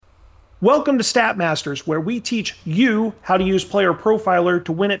Welcome to Stat Masters, where we teach you how to use Player Profiler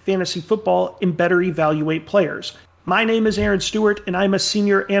to win at fantasy football and better evaluate players. My name is Aaron Stewart, and I'm a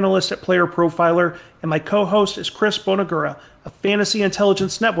senior analyst at Player Profiler, and my co-host is Chris Bonagura, a fantasy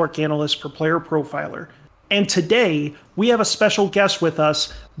intelligence network analyst for Player Profiler. And today, we have a special guest with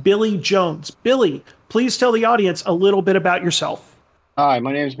us, Billy Jones. Billy, please tell the audience a little bit about yourself. Hi,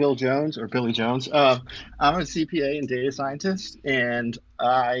 my name is Bill Jones or Billy Jones. I'm a CPA and data scientist, and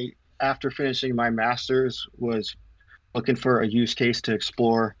after finishing my master's, was looking for a use case to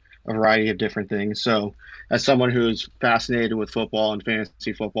explore a variety of different things. So, as someone who's fascinated with football and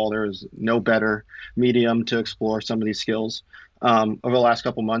fantasy football, there is no better medium to explore some of these skills. Over the last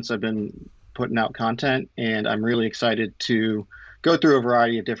couple months, I've been putting out content, and I'm really excited to go through a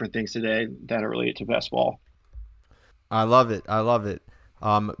variety of different things today that are related to best ball. I love it. I love it.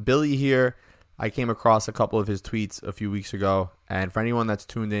 Billy here, I came across a couple of his tweets a few weeks ago, and for anyone that's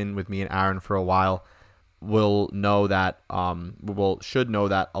tuned in with me and Aaron for a while, will know that, should know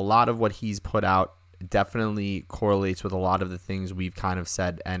that a lot of what he's put out definitely correlates with a lot of the things we've kind of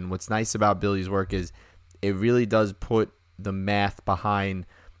said. And what's nice about Billy's work is it really does put the math behind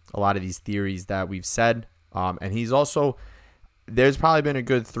a lot of these theories that we've said. And he's also, there's probably been a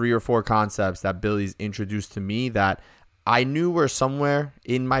good 3 or 4 concepts that Billy's introduced to me that I knew were somewhere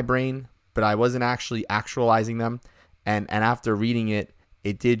in my brain, but I wasn't actually actualizing them. And after reading it,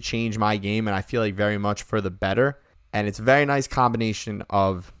 it did change my game, and I feel like very much for the better. And it's a very nice combination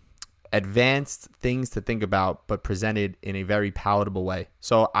of advanced things to think about, but presented in a very palatable way.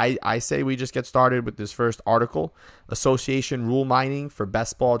 So I say we just get started with this first article, Association Rule Mining for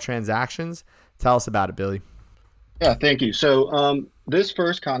Best Ball Transactions. Tell us about it, Billy. Yeah, thank you. So this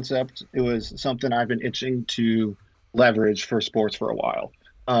first concept, it was something I've been itching to leverage for sports for a while.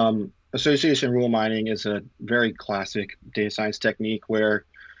 Association rule mining is a very classic data science technique where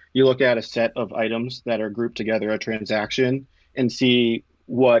you look at a set of items that are grouped together, a transaction, and see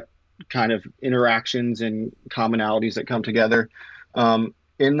what kind of interactions and commonalities that come together.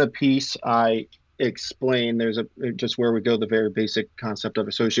 In the piece, I explain just where we go, the very basic concept of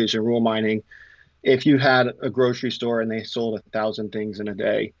association rule mining. If you had a grocery store and they sold 1,000 things in a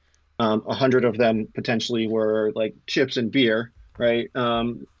day, 100 of them potentially were like chips and beer, right?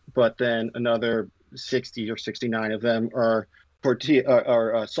 But then another 60 or 69 of them are tortilla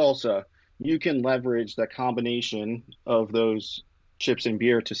or salsa. You can leverage the combination of those chips and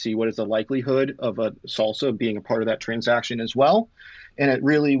beer to see what is the likelihood of a salsa being a part of that transaction as well. And it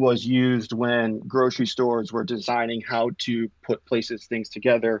really was used when grocery stores were designing how to places things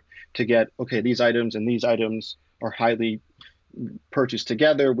together to get, okay, these items and these items are highly purchased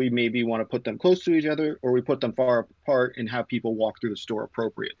together. We maybe want to put them close to each other, or we put them far apart and have people walk through the store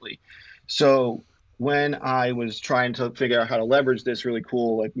appropriately. So when I was trying to figure out how to leverage this really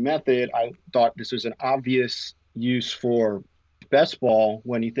cool method, I thought this was an obvious use for best ball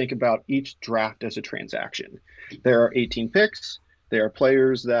when you think about each draft as a transaction. There are 18 picks. There are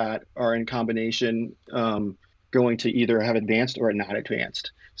players that are in combination going to either have advanced or not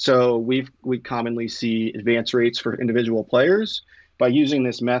advanced. So we commonly see advance rates for individual players. By using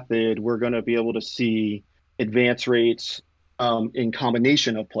this method, we're going to be able to see advance rates in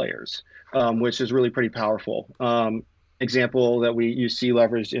combination of players, which is really pretty powerful. Example that you see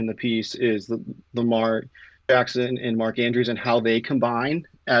leveraged in the piece is the Lamar Jackson and Mark Andrews and how they combine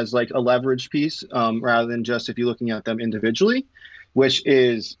as like a leverage piece rather than just if you're looking at them individually, which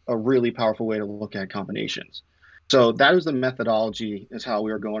is a really powerful way to look at combinations. So that was the methodology, is how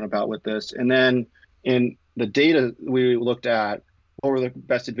we were going about with this. And then in the data, we looked at what were the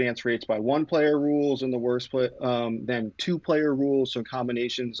best advance rates by 1-player rules and the worst then 2-player rules, so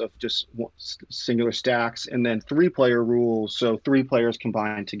combinations of just singular stacks, and then 3-player rules, so 3 players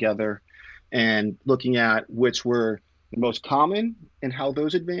combined together, and looking at which were the most common and how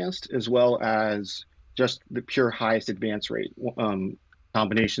those advanced, as well as just the pure highest advance rate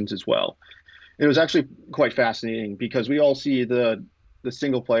combinations as well. It was actually quite fascinating because we all see the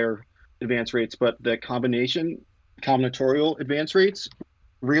single player advance rates, but the combinatorial advance rates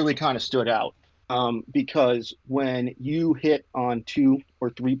really kind of stood out because when you hit on 2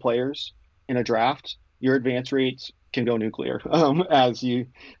 or 3 players in a draft, your advance rates can go nuclear. As we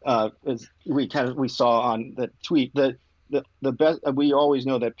saw on the tweet, the best, we always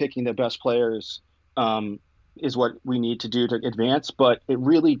know that picking the best players is what we need to do to advance, but it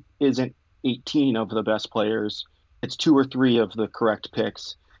really isn't 18 of the best players. It's 2 or 3 of the correct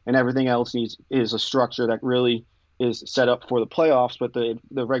picks, and everything else is a structure that really is set up for the playoffs. But the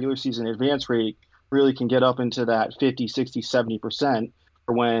regular season advance rate really can get up into that 50, 60, 70%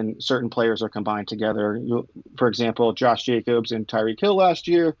 for when certain players are combined together. For example, Josh Jacobs and Tyreek Hill last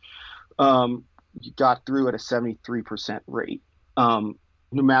year got through at a 73% rate. No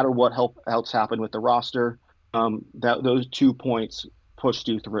matter what else happened with the roster, that those 2 points pushed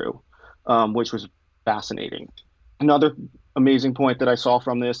you through, which was fascinating. Another amazing point that I saw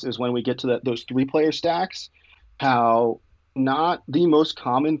from this is when we get to those three-player stacks, how not the most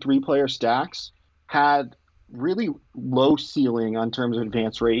common three-player stacks had really low ceiling on terms of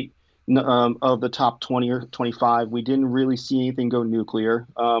advance rate. Of the top 20 or 25, we didn't really see anything go nuclear.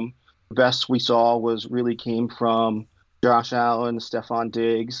 The best we saw was really came from Josh Allen, Stephon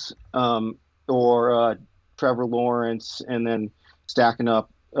Diggs, or Trevor Lawrence, and then stacking up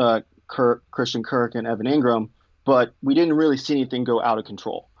Christian Kirk and Evan Ingram. But we didn't really see anything go out of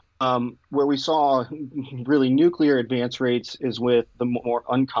control. Where we saw really nuclear advance rates is with the more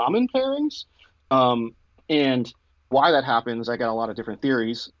uncommon pairings. And why that happens, I got a lot of different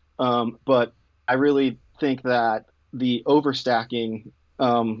theories. But I really think that the overstacking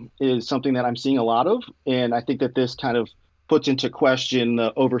is something that I'm seeing a lot of. And I think that this kind of puts into question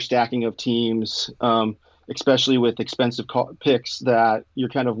the overstacking of teams, especially with expensive picks, that you're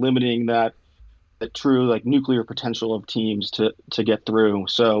kind of limiting that the true like nuclear potential of teams to get through.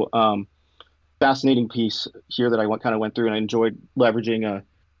 So fascinating piece here that I kind of went through, and I enjoyed leveraging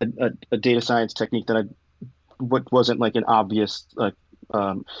a data science technique that wasn't like an obvious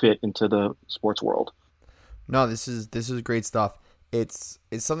fit into the sports world. No, this is great stuff. It's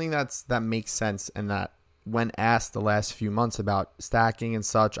something that makes sense, and that when asked the last few months about stacking and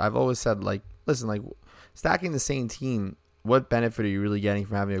such, I've always said, like, listen, like, stacking the same team, what benefit are you really getting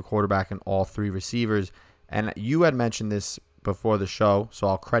from having a quarterback and all three receivers? And you had mentioned this before the show, so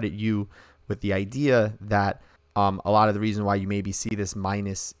I'll credit you with the idea that a lot of the reason why you maybe see this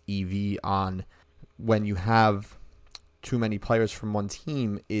minus EV on when you have too many players from one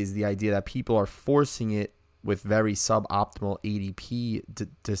team is the idea that people are forcing it with very suboptimal ADP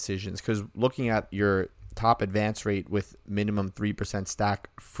decisions. Because looking at your top advance rate with minimum 3% stack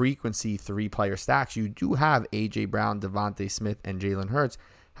frequency, 3-player stacks, you do have A.J. Brown, Devontae Smith, and Jalen Hurts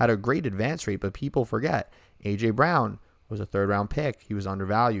had a great advance rate, but people forget A.J. Brown was a 3rd-round pick. He was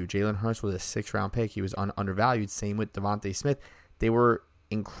undervalued. Jalen Hurts was a 6th-round pick. He was undervalued. Same with Devontae Smith. They were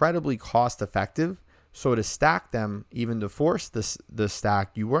incredibly cost-effective. So to stack them, even to force the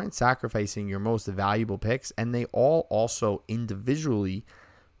stack, you weren't sacrificing your most valuable picks, and they all also individually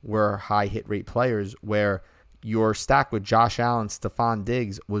were high hit rate players, where your stack with Josh Allen, Stephon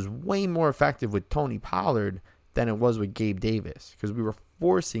Diggs was way more effective with Tony Pollard than it was with Gabe Davis, because we were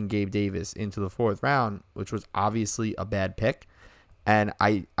forcing Gabe Davis into the 4th round, which was obviously a bad pick. And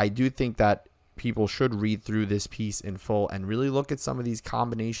I do think that people should read through this piece in full and really look at some of these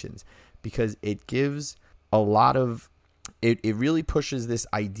combinations, because it gives a lot of it really pushes this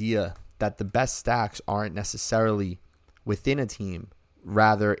idea that the best stacks aren't necessarily within a team.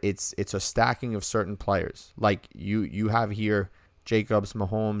 Rather, it's a stacking of certain players. Like you have here, Jacobs,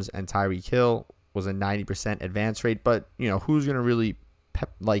 Mahomes, and Tyreek Hill was a 90% advance rate. But who's going to really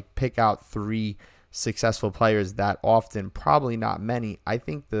pick out 3 successful players that often? Probably not many. I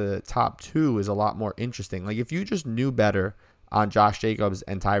think the top 2 is a lot more interesting. Like if you just knew better on Josh Jacobs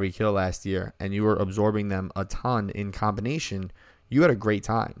and Tyreek Hill last year, and you were absorbing them a ton in combination, you had a great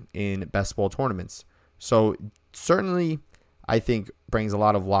time in best ball tournaments. So certainly, I think brings a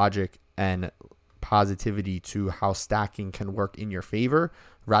lot of logic and positivity to how stacking can work in your favor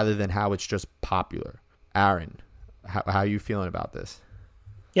rather than how it's just popular. Aaron, how are you feeling about this?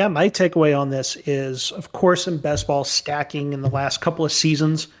 Yeah, my takeaway on this is, of course, in best ball, stacking in the last couple of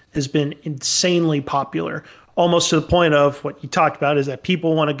seasons has been insanely popular, almost to the point of what you talked about is that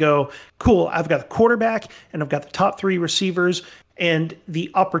people want to go, cool, I've got the quarterback and I've got the top 3 receivers, and the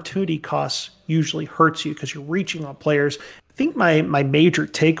opportunity cost usually hurts you because you're reaching on players. I think my major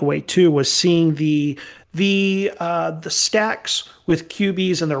takeaway too was seeing the stacks with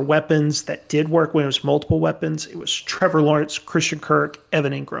QBs and their weapons that did work when it was multiple weapons. It was Trevor Lawrence, Christian Kirk,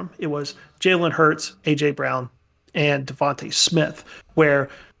 Evan Ingram. It was Jalen Hurts, A.J. Brown, and Devontae Smith, where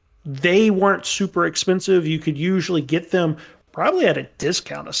they weren't super expensive. You could usually get them probably at a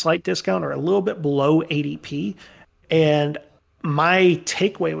discount, a slight discount, or a little bit below ADP. And my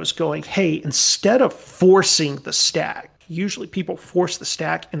takeaway was going, hey, instead of forcing the stack, usually people force the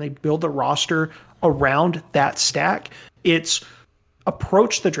stack and they build a roster around that stack. It's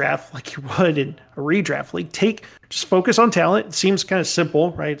approach the draft like you would in a redraft league. Just focus on talent. It seems kind of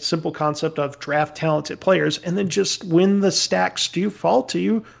simple, right? Simple concept of draft talented players. And then just when the stacks do fall to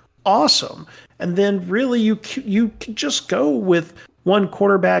you, awesome. And then really you can just go with one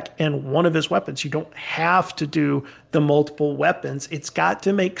quarterback and one of his weapons. You don't have to do the multiple weapons. It's got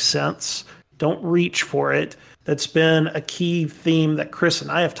to make sense. Don't reach for it. that's been a key theme that Chris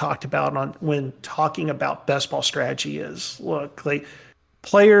and I have talked about on when talking about best ball strategy is look, like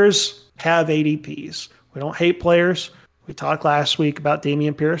players have ADPs. We don't hate players. We talked last week about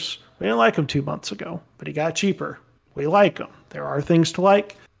Damian Pierce. We didn't like him 2 months ago, but he got cheaper. We like him. There are things to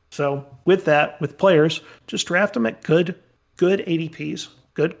like. So with that, with players, just draft them at good ADPs,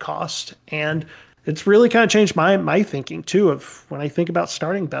 good cost, and it's really kind of changed my thinking too of when I think about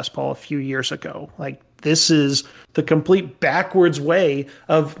starting best ball a few years ago. Like this is the complete backwards way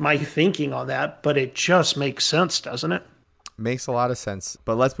of my thinking on that, but it just makes sense, doesn't it? Makes a lot of sense.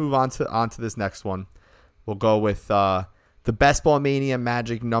 But let's move on to this next one. We'll go with the Best Ball Mania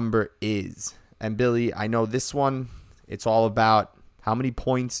magic number is. And Billy, I know this one, it's all about how many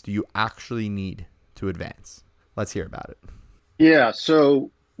points do you actually need to advance. Let's hear about it. Yeah,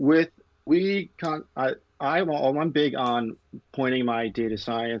 so with I'm big on pointing my data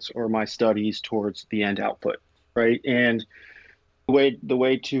science or my studies towards the end output, right? And the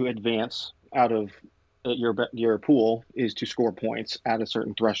way to advance out of your pool is to score points at a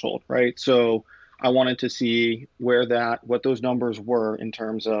certain threshold, right? So I wanted to see what those numbers were in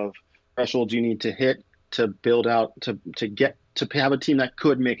terms of thresholds you need to hit to build out to get to have a team that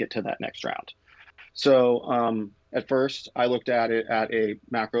could make it to that next round. So at first, I looked at it at a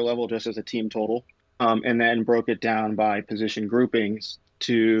macro level, just as a team total, and then broke it down by position groupings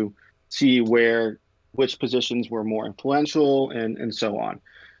to see which positions were more influential and so on.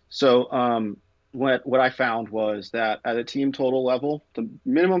 So what I found was that at a team total level, the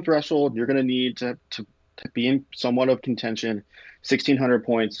minimum threshold you're going to need to be in somewhat of contention, 1,600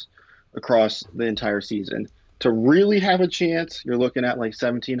 points across the entire season. To really have a chance, you're looking at like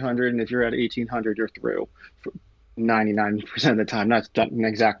 1,700, and if you're at 1,800, you're through. 99% of the time. That's not an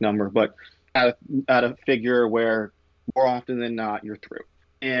exact number, but at a figure where more often than not, you're through.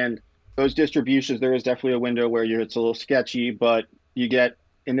 And those distributions, there is definitely a window where it's a little sketchy, but you get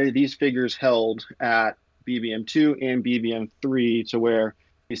these figures held at BBM2 and BBM3 to where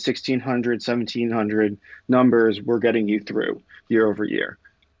these 1,600, 1,700 numbers were getting you through year over year.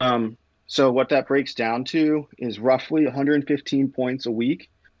 So what that breaks down to is roughly 115 points a week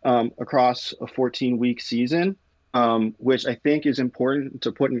across a 14-week season, which I think is important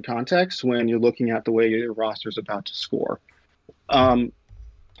to put in context when you're looking at the way your roster is about to score.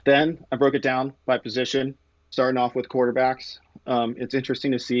 Then I broke it down by position, starting off with quarterbacks. It's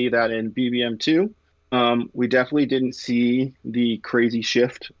interesting to see that in BBM2, we definitely didn't see the crazy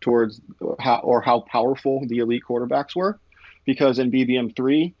shift towards how powerful the elite quarterbacks were, because in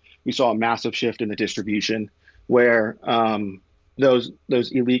BBM3, we saw a massive shift in the distribution where those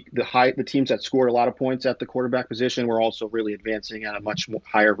elite, the teams that scored a lot of points at the quarterback position were also really advancing at a much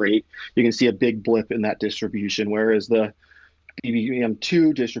higher rate. You can see a big blip in that distribution, whereas the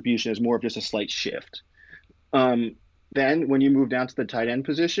BBM2 distribution is more of just a slight shift. Then when you move down to the tight end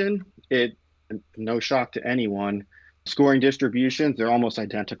position, no shock to anyone, scoring distributions, they're almost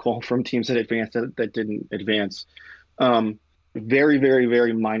identical from teams that advanced that didn't advance. Very, very,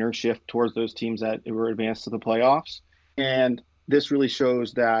 very minor shift towards those teams that were advanced to the playoffs. And this really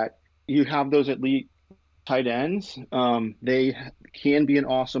shows that you have those elite tight ends. They can be an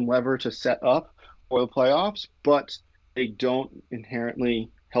awesome lever to set up for the playoffs, but they don't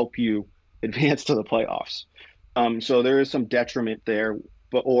inherently help you advance to the playoffs. So there is some detriment there,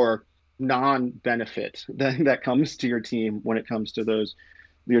 or non-benefit that comes to your team when it comes to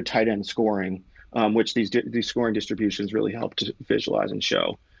your tight end scoring, which these scoring distributions really help to visualize and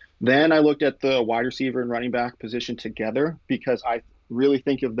show. Then I looked at the wide receiver and running back position together because I really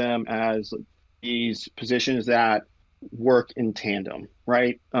think of them as these positions that work in tandem,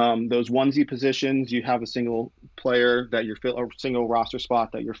 right? Those onesie positions, you have a single player that you're a single roster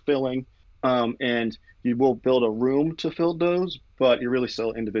spot that you're filling, and you will build a room to fill those, but you're really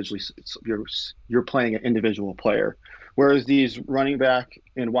still individually you're playing an individual player. Whereas these running back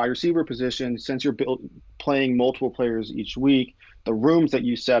and wide receiver positions, since you're playing multiple players each week, the rooms that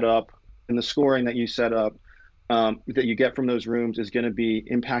you set up and the scoring that you set up that you get from those rooms is going to be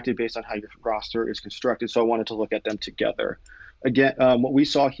impacted based on how your roster is constructed. So I wanted to look at them together. Again, what we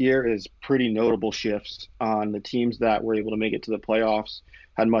saw here is pretty notable shifts on the teams that were able to make it to the playoffs,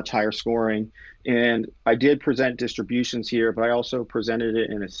 had much higher scoring. And I did present distributions here, but I also presented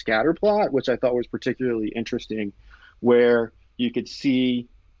it in a scatter plot, which I thought was particularly interesting, where you could see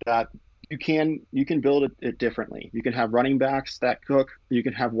that you can build it differently. You can have running backs that cook. You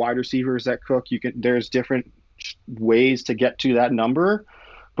can have wide receivers that cook. There's different ways to get to that number,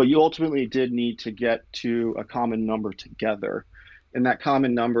 but you ultimately did need to get to a common number together. And that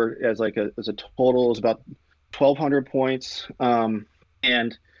common number as a total is about 1,200 points,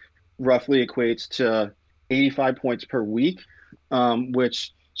 and roughly equates to 85 points per week,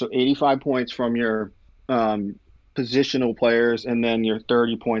 which so 85 points from your positional players, and then your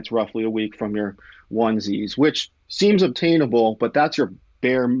 30 points roughly a week from your onesies, which seems obtainable, but that's your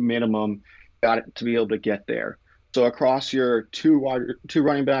bare minimum got it to be able to get there. So across your two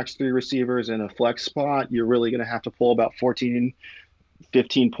running backs, three receivers, and a flex spot, you're really going to have to pull about 14,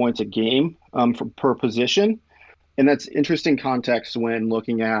 15 points a game per position. And that's interesting context when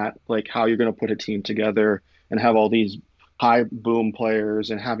looking at like how you're going to put a team together and have all these high boom players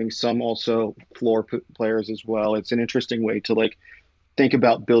and having some also players as well. It's an interesting way to like think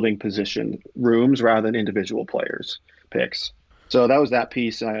about building position rooms rather than individual players picks. So that was that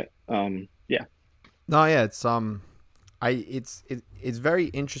piece. Yeah. No, yeah, it's very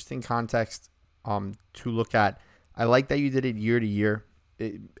interesting context to look at. I like that you did it year to year.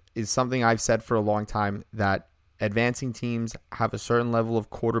 It is something I've said for a long time, that advancing teams have a certain level of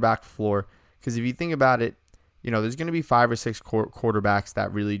quarterback floor, because if you think about it, there's going to be 5 or 6 quarterbacks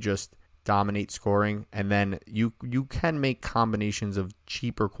that really just dominate scoring, and then you can make combinations of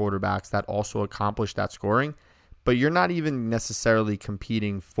cheaper quarterbacks that also accomplish that scoring, but you're not even necessarily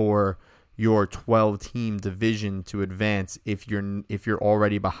competing for your 12-team division to advance if you're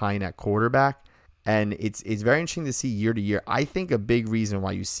already behind at quarterback. And it's very interesting to see year to year. I think a big reason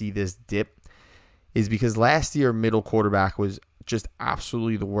why you see this dip is because last year middle quarterback was just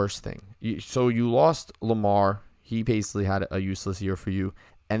absolutely the worst thing. So you lost Lamar. He basically had a useless year for you.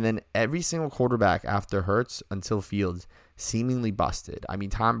 And then every single quarterback after Hurts until Fields seemingly busted. I mean,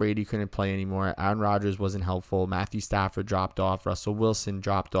 Tom Brady couldn't play anymore. Aaron Rodgers wasn't helpful. Matthew Stafford dropped off. Russell Wilson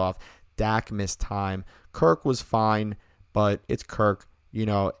dropped off. Dak missed time. Kirk was fine, but it's Kirk.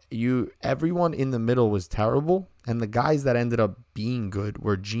 Everyone in the middle was terrible. And the guys that ended up being good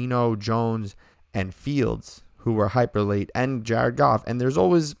were Geno, Jones, and Fields, who were hyper late, and Jared Goff. And there's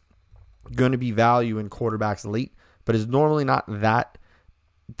always going to be value in quarterbacks late, but it's normally not that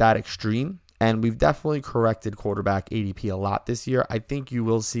extreme. And we've definitely corrected quarterback ADP a lot this year. I think you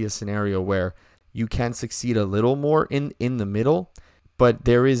will see a scenario where you can succeed a little more in the middle, but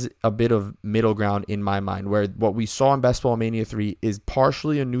there is a bit of middle ground in my mind, where what we saw in Best Ball Mania 3 is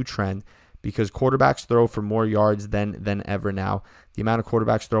partially a new trend, because quarterbacks throw for more yards than ever now. The amount of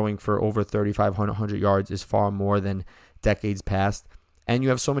quarterbacks throwing for over 3,500 yards is far more than decades past. And you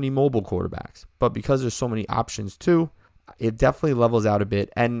have so many mobile quarterbacks. But because there's so many options too, it definitely levels out a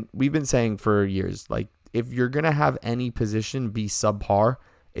bit. And we've been saying for years, like, if you're going to have any position be subpar,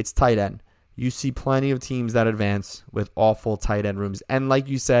 it's tight end. You see plenty of teams that advance with awful tight end rooms. And like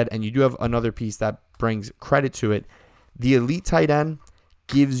you said, and you do have another piece that brings credit to it, the elite tight end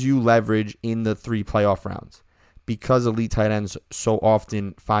gives you leverage in the 3 playoff rounds, because elite tight ends so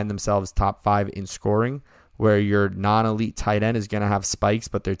often find themselves top 5 in scoring, where your non-elite tight end is going to have spikes,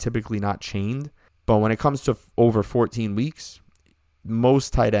 but they're typically not chained. But when it comes to over 14 weeks,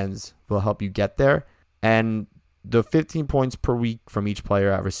 most tight ends will help you get there. And the 15 points per week from each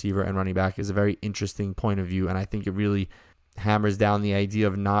player at receiver and running back is a very interesting point of view, and I think it really hammers down the idea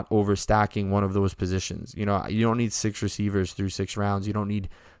of not overstacking one of those positions. You don't need 6 receivers through 6 rounds. You don't need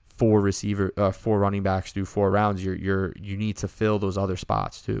 4 running backs through 4 rounds. You need to fill those other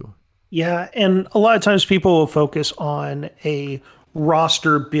spots too. Yeah, and a lot of times people will focus on a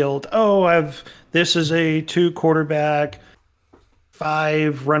roster build. This is a 2 quarterback,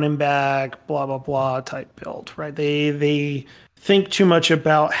 5 running back, blah blah blah type build, right? They think too much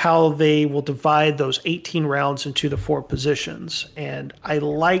about how they will divide those 18 rounds into the 4 positions. And I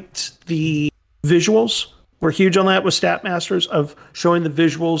liked the visuals. We're huge on that with Stat Masters, of showing the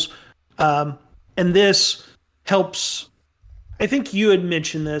visuals. And this helps. I think you had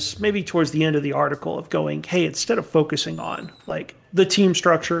mentioned this maybe towards the end of the article, of going, hey, instead of focusing on like the team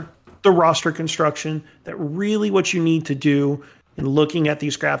structure, the roster construction, that really what you need to do in looking at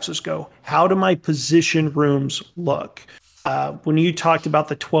these graphs is go, how do my position rooms look? When you talked about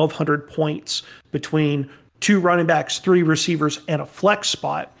the 1,200 points between 2 running backs, 3 receivers, and a flex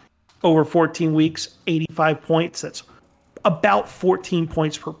spot over 14 weeks, 85 points, that's about 14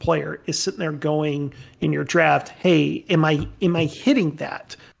 points per player, is sitting there going in your draft, hey, am I hitting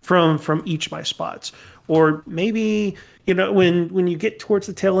that from each of my spots? Or maybe, when you get towards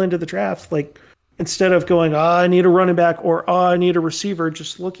the tail end of the draft, like, instead of going, I need a running back, or I need a receiver,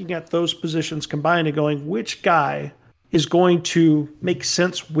 just looking at those positions combined and going, which guy is going to make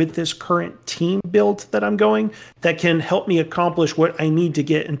sense with this current team build that I'm going, that can help me accomplish what I need to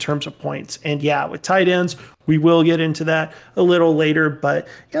get in terms of points. And yeah, with tight ends, we will get into that a little later, but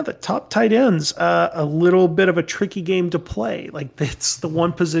yeah, the top tight ends, a little bit of a tricky game to play. Like, it's the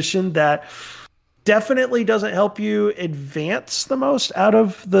one position that Definitely doesn't help you advance the most out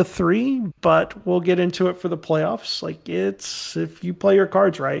of the three, but we'll get into it for the playoffs. Like it's if you play your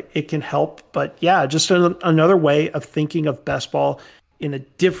cards right, it can help. But yeah, just another way of thinking of best ball in a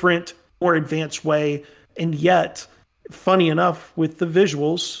different, more advanced way. And yet, funny enough, with the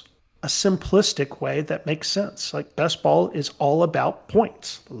visuals, a simplistic way that makes sense. Like best ball is all about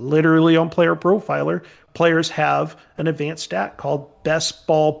points. Literally on Player Profiler, players have an advanced stat called best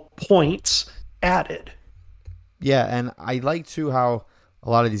ball points added. Yeah, and I like too how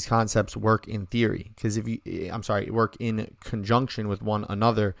a lot of these concepts work in theory because work in conjunction with one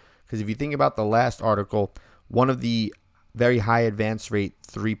another. Because if you think about the last article, one of the very high advance rate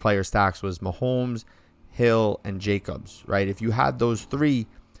 3-player stacks was Mahomes, Hill, and Jacobs, right? If you had those three,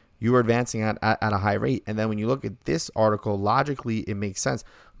 you were advancing at a high rate. And then when you look at this article, logically, it makes sense.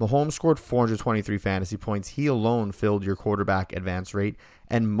 Mahomes scored 423 fantasy points. He alone filled your quarterback advance rate.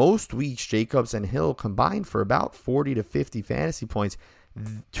 And most weeks, Jacobs and Hill combined for about 40 to 50 fantasy points.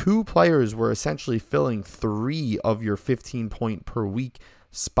 2 players were essentially filling 3 of your 15 point per week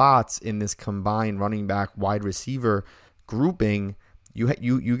spots in this combined running back wide receiver grouping.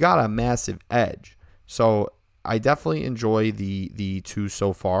 You got a massive edge. So I definitely enjoy the 2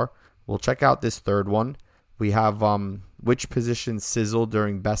 so far. We'll check out this third one. We have which positions sizzled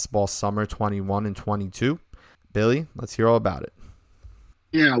during Best Ball Summer 21 and 22. Billy, let's hear all about it.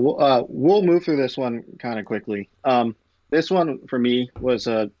 Yeah, we'll move through this one kind of quickly. This one for me was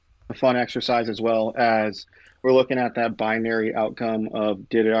a fun exercise as well as we're looking at that binary outcome of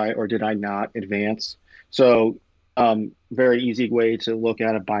did I or did I not advance. So very easy way to look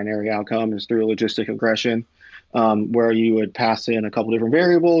at a binary outcome is through logistic regression, where you would pass in a couple different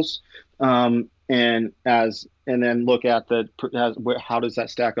variables, and then look at how does that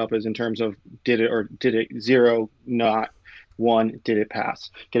stack up as in terms of did it 0, not 1, did it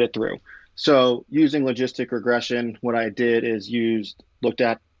pass, get it through. So using logistic regression, what I did is looked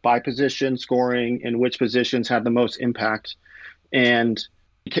at by position scoring and which positions had the most impact. And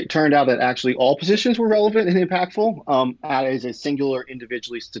it turned out that actually all positions were relevant and impactful as a singular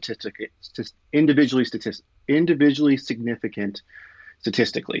individually significant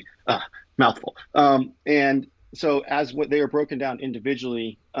statistically. Mouthful. And so as what they are broken down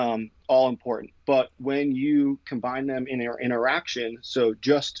individually, all important. But when you combine them in their interaction, so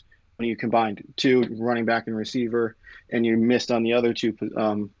just when you combined 2 running back and receiver, and you missed on the other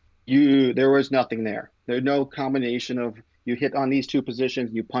 2, there was nothing there. There's no combination of you hit on these 2 positions,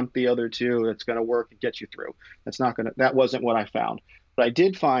 you punt the other 2, it's going to work and get you through. That wasn't what I found. But I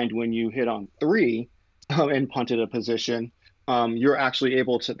did find when you hit on 3 and punted a position, you're actually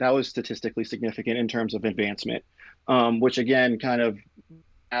able to, that was statistically significant in terms of advancement, which again kind of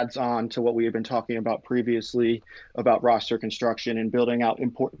adds on to what we have been talking about previously about roster construction and building out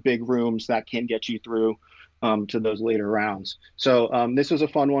important big rooms that can get you through to those later rounds. So this was a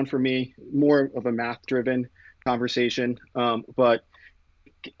fun one for me, more of a math driven conversation, but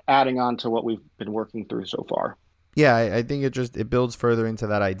adding on to what we've been working through so far. Yeah, I think it builds further into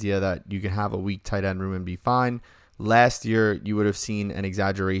that idea that you can have a weak tight end room and be fine. Last year, you would have seen an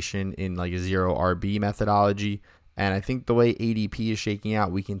exaggeration in like a 0 RB methodology. And I think the way ADP is shaking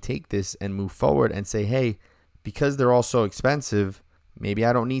out, we can take this and move forward and say, hey, because they're all so expensive, maybe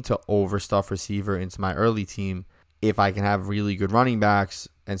I don't need to overstuff receiver into my early team if I can have really good running backs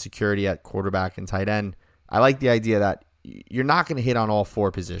and security at quarterback and tight end. I like the idea that you're not going to hit on all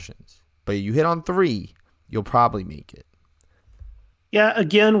 4 positions, but you hit on 3, you'll probably make it. Yeah,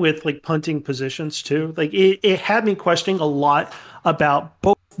 again, with like punting positions too, like it had me questioning a lot about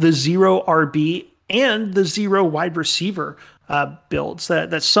both the 0 RB and the 0 wide receiver builds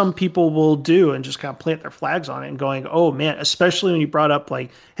that some people will do and just kind of plant their flags on it and going, oh man, especially when you brought up like,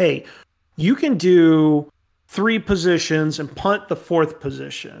 hey, you can do 3 positions and punt the 4th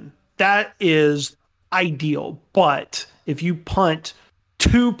position. That is ideal. But if you punt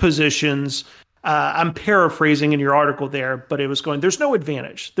 2 positions, I'm paraphrasing in your article there, but it was going, there's no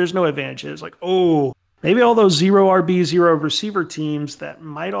advantage. There's no advantage. It's like, oh, maybe all those 0 RB, 0 receiver teams that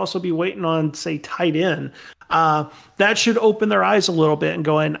might also be waiting on, say, tight end, that should open their eyes a little bit and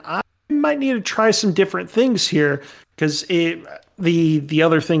going, I might need to try some different things here. Because the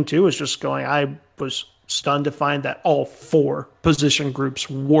other thing, too, is just going, I was stunned to find that all 4 position groups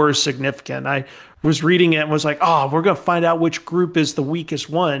were significant. I was reading it and was like, oh, we're going to find out which group is the weakest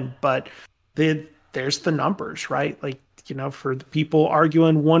one. But there's the numbers, right? Like, you know, for the people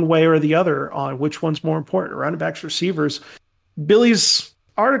arguing one way or the other on which one's more important, running backs, receivers. Billy's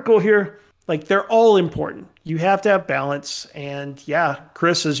article here, like they're all important. You have to have balance. And yeah,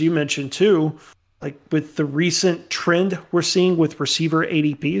 Chris, as you mentioned too, Like with the recent trend we're seeing with receiver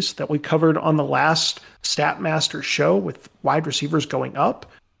ADPs that we covered on the last Statmaster show with wide receivers going up,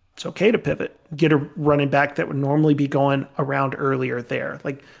 it's okay to pivot, get a running back that would normally be going around earlier there.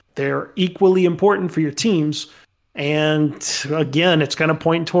 Like they're equally important for your teams. And again, it's going to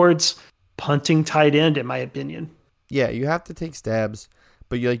point towards punting tight end, in my opinion. Yeah, you have to take stabs,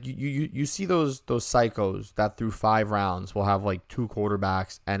 but you see those psychos that through 5 rounds will have like 2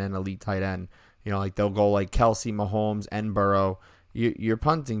 quarterbacks and an elite tight end. Like they'll go like Kelsey, Mahomes, and Burrow. You're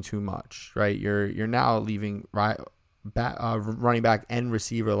punting too much, right? You're now leaving running back and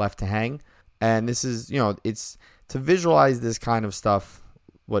receiver left to hang, and this is it's to visualize this kind of stuff.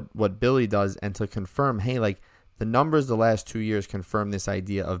 What Billy does, and to confirm, hey, like the numbers the last 2 years confirm this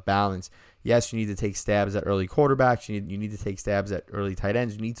idea of balance. Yes, you need to take stabs at early quarterbacks. You need to take stabs at early tight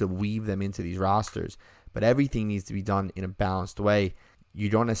ends. You need to weave them into these rosters, but everything needs to be done in a balanced way. You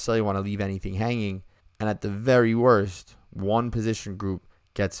don't necessarily want to leave anything hanging. And at the very worst, one position group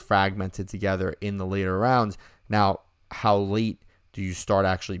gets fragmented together in the later rounds. Now, how late do you start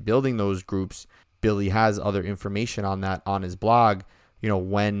actually building those groups? Billy has other information on that on his blog.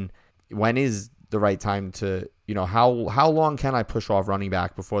 When is the right time to, how long can I push off running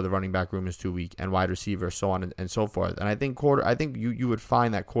back before the running back room is too weak, and wide receiver, so on and so forth. And I think you would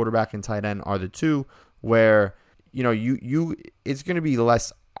find that quarterback and tight end are the two where it's going to be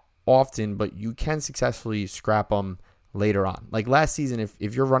less often, but you can successfully scrap them later on. Like last season,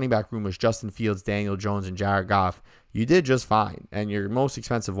 if your running back room was Justin Fields, Daniel Jones, and Jared Goff, you did just fine. And your most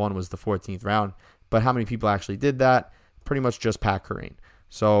expensive one was the 14th round. But how many people actually did that? Pretty much just Pat Kareem.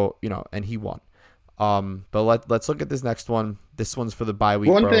 So, and he won. But let's look at this next one. This one's for the bye week.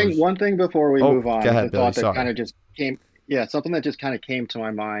 One thing before we move on, go ahead, Billy. Thought that kind of just came. Yeah, something that just kind of came to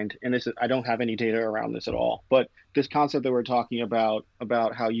my mind, and I don't have any data around this at all, but this concept that we're talking about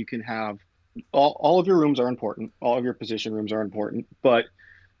how you can have all of your rooms are important, all of your position rooms are important, but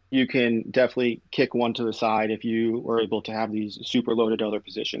you can definitely kick one to the side if you are able to have these super loaded other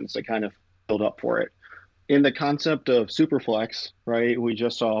positions that kind of build up for it. In the concept of Superflex, right? We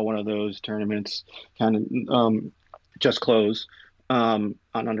just saw one of those tournaments kind of just close on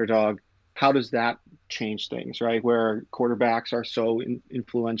Underdog. How does that change things, right? Where quarterbacks are so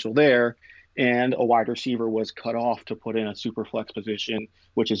influential there, and a wide receiver was cut off to put in a super flex position,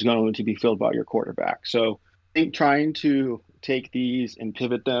 which is going to be filled by your quarterback. So I think trying to take these and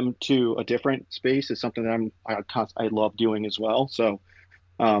pivot them to a different space is something that I love doing as well. So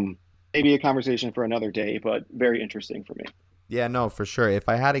maybe a conversation for another day, but very interesting for me. Yeah, no, for sure. If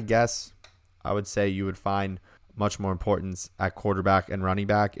I had a guess, I would say you would find much more importance at quarterback and running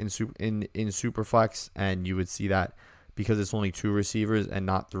back in Superflex, and you would see that because it's only 2 receivers and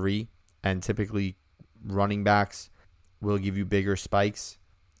not 3, and typically running backs will give you bigger spikes.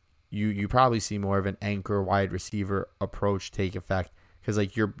 You probably see more of an anchor wide receiver approach take effect, because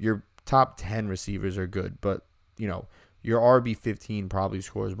like your top 10 receivers are good, but your RB 15 probably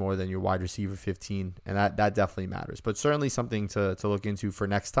scores more than your wide receiver 15, and that definitely matters. But certainly something to look into for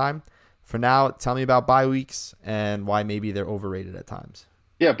next time. For now, tell me about bye weeks and why maybe they're overrated at times.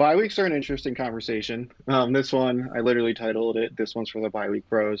 Yeah, bye weeks are an interesting conversation. This one, I literally titled it, "This one's for the bye week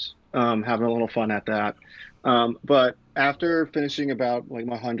bros." Having a little fun at that. But after finishing about like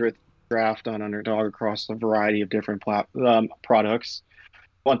my 100th draft on Underdog across a variety of different products,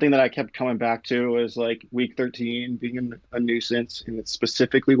 one thing that I kept coming back to is like week 13 being a nuisance, and it's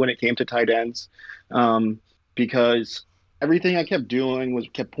specifically when it came to tight ends, because everything I kept doing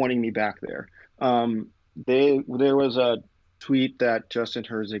kept pointing me back there. There was a tweet that Justin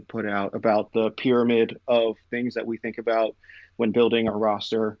Herzig put out about the pyramid of things that we think about when building a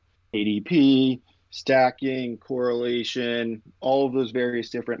roster: ADP, stacking, correlation, all of those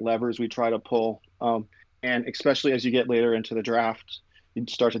various different levers we try to pull. And especially as you get later into the draft, you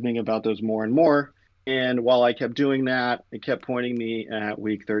start to think about those more and more. And while I kept doing that, it kept pointing me at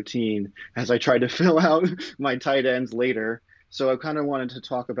week 13 as I tried to fill out my tight ends later. So I kind of wanted to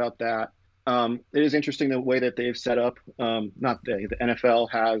talk about that. It is interesting the way that they've set up. The NFL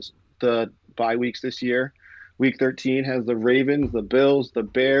has the bye weeks this year. Week 13 has the Ravens, the Bills, the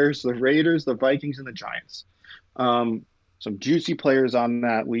Bears, the Raiders, the Vikings, and the Giants. Some juicy players on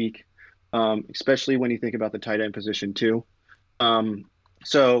that week, especially when you think about the tight end position too.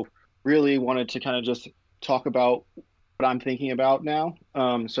 So really wanted to kind of just talk about what I'm thinking about now.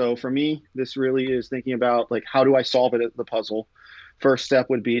 So for me, this really is thinking about like, how do I solve the puzzle? First step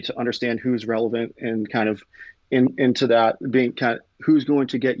would be to understand who's relevant and kind of into that being kind of who's going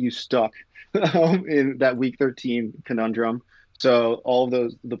to get you stuck in that week 13 conundrum. So all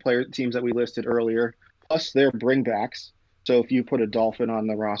of the player teams that we listed earlier, plus their bringbacks. So if you put a Dolphin on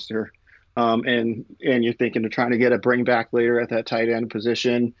the roster, and you're thinking of trying to get a bring back later at that tight end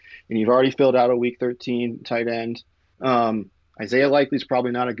position, and you've already filled out a week 13 tight end. Um, Isaiah Likely is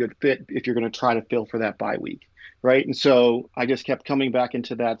probably not a good fit if you're going to try to fill for that bye week, right? And so I just kept coming back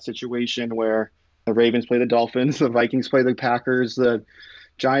into that situation where the Ravens play the Dolphins, the Vikings play the Packers, the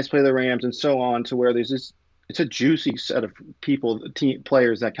Giants play the Rams, and so on, to where there's this. It's a juicy set of people, team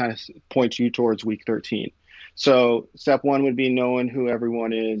players that kind of point you towards week 13. So step one would be knowing who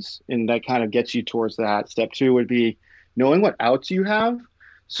everyone is, and that kind of gets you towards that. Step two would be knowing what outs you have.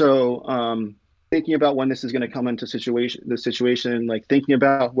 So thinking about when this is going to come into the situation, like thinking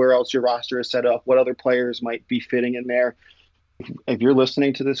about where else your roster is set up, what other players might be fitting in there. If you're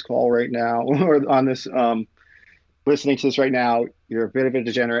listening to this call right now or on this listening to this right now, you're a bit of a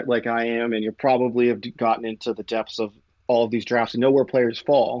degenerate like I am, and you probably have gotten into the depths of all of these drafts and know where players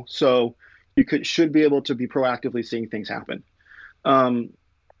fall. So you should be able to be proactively seeing things happen. Um,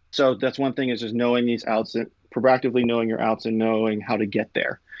 so that's one thing, is just knowing these outs and proactively knowing your outs and knowing how to get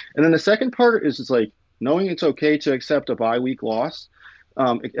there. And then the second part is just like knowing it's okay to accept a bye week loss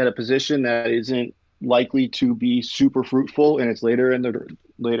at a position that isn't likely to be super fruitful, and it's later in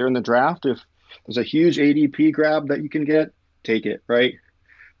the draft. If there's a huge ADP grab that you can get, take it, right?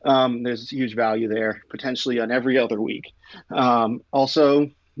 There's huge value there, potentially on every other week. Also,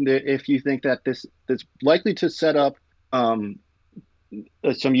 if you think that that's likely to set up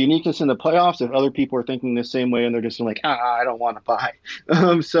some uniqueness in the playoffs, if other people are thinking the same way and they're just like, I don't want to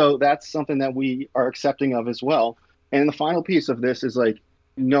buy. So that's something that we are accepting of as well. And the final piece of this is like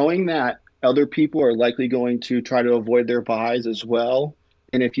knowing that other people are likely going to try to avoid their buys as well.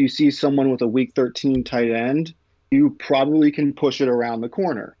 And if you see someone with a week 13 tight end, you probably can push it around the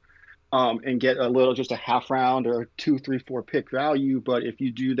corner and get a little, just a half round or 2, 3, 4 pick value. But if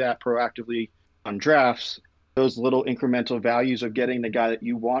you do that proactively on drafts, those little incremental values of getting the guy that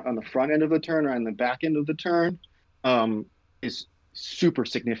you want on the front end of the turn or on the back end of the turn is super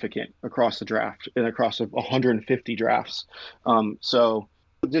significant across the draft and across 150 drafts. So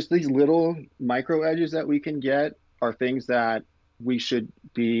just these little micro edges that we can get are things that we should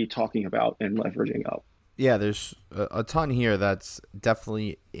be talking about and leveraging up. Yeah, there's a ton here that's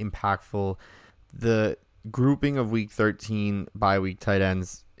definitely impactful. The grouping of week 13 bye week tight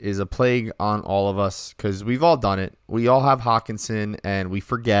ends is a plague on all of us because we've all done it. We all have Hawkinson and we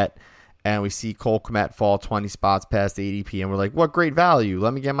forget, and we see Cole Kmet fall 20 spots past ADP and we're like, what great value.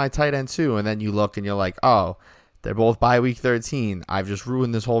 Let me get my tight end too. And then you look and you're like, oh, they're both bye week 13. I've just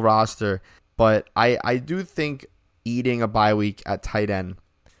ruined this whole roster. But I do think eating a bye week at tight end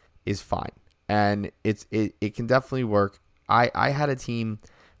is fine. And it can definitely work. I had a team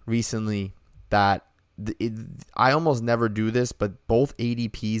recently that I almost never do this, but both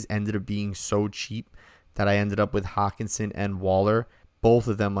ADPs ended up being so cheap that I ended up with Hawkinson and Waller, both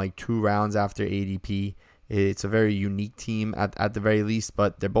of them like 2 rounds after ADP. It's a very unique team at the very least,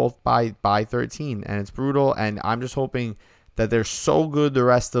 but they're both by 13, and it's brutal. And I'm just hoping that they're so good the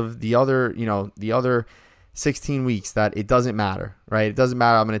rest of the other 16 weeks that it doesn't matter, right? It doesn't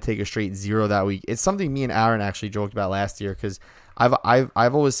matter. I'm going to take a straight 0 that week. It's something me and Aaron actually joked about last year because I've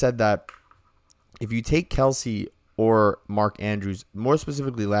always said that if you take Kelsey or Mark Andrews, more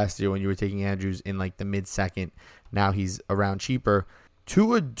specifically last year when you were taking Andrews in like the mid-second, now he's around cheaper,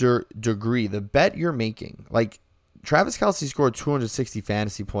 to a degree, the bet you're making, like Travis Kelsey scored 260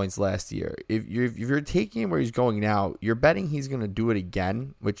 fantasy points last year. If you're taking him where he's going now, you're betting he's going to do it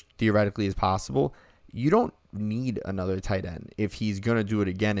again, which theoretically is possible. You don't need another tight end if he's going to do it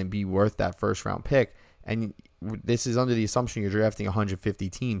again and be worth that first round pick. And this is under the assumption you're drafting 150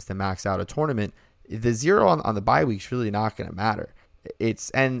 teams to max out a tournament. The 0 on the bye week's really not going to matter.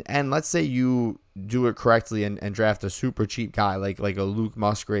 And let's say you do it correctly and draft a super cheap guy like a Luke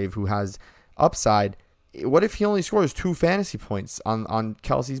Musgrave who has upside. What if he only scores 2 fantasy points on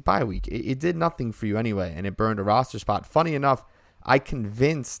Kelsey's bye week? It did nothing for you anyway, and it burned a roster spot. Funny enough, I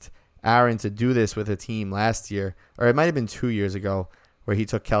convinced Aaron to do this with a team last year, or it might have been 2 years ago, where he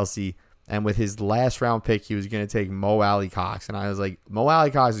took Kelsey, and with his last round pick, he was going to take Mo Alley-Cox. And I was like, Mo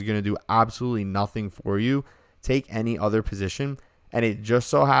Alley-Cox is going to do absolutely nothing for you. Take any other position. And it just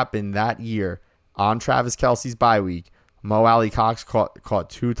so happened that year, on Travis Kelsey's bye week, Mo Alley-Cox caught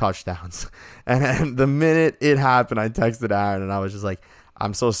 2 touchdowns. And the minute it happened, I texted Aaron, and I was just like,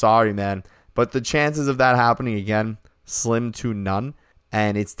 I'm so sorry, man. But the chances of that happening again, slim to none.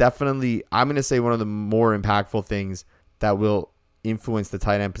 And it's definitely, I'm going to say, one of the more impactful things that will influence the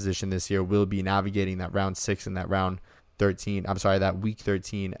tight end position this year will be navigating that round 6 and that round 13. I'm sorry, that week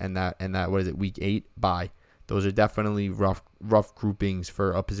 13 and that what is it, week 8 bye. Those are definitely rough groupings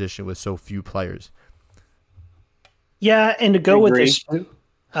for a position with so few players. Yeah, and to go with this,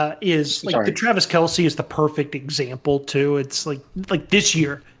 is like the Sorry. Travis Kelce is the perfect example too. It's like this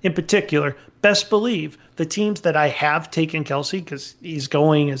year in particular, best believe the teams that I have taken Kelce because he's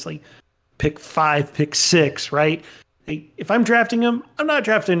going as like pick 5, pick 6, right? If I'm drafting him, I'm not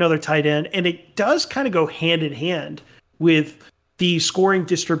drafting another tight end, and it does kind of go hand in hand with the scoring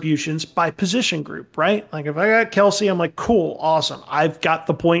distributions by position group, right? Like if I got Kelce, I'm like, cool, awesome. I've got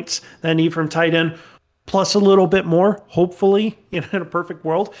the points that I need from tight end plus a little bit more, hopefully, in a perfect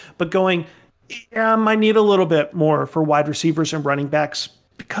world. But going, yeah, I might need a little bit more for wide receivers and running backs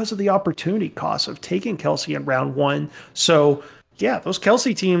because of the opportunity cost of taking Kelce in round 1. So, yeah, those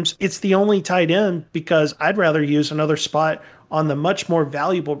Kelce teams, it's the only tight end because I'd rather use another spot on the much more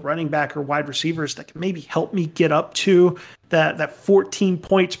valuable running back or wide receivers that can maybe help me get up to that 14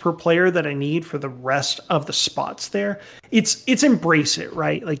 points per player that I need for the rest of the spots there. It's embrace it,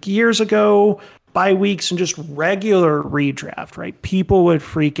 right? Like years ago, bye weeks and just regular redraft, right? People would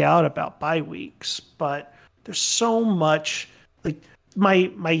freak out about bye weeks, but there's so much like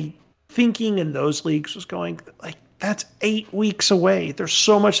my thinking in those leagues was going like that's 8 weeks away. There's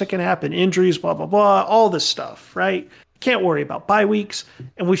so much that can happen. Injuries, blah, blah, blah, all this stuff, right? Can't worry about bye weeks.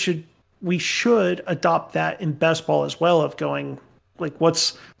 And we should adopt that in best ball as well of going like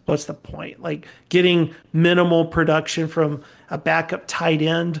what's the point? Like getting minimal production from a backup tight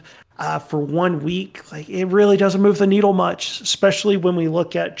end for 1 week, like it really doesn't move the needle much, especially when we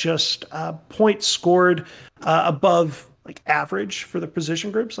look at just points scored above like average for the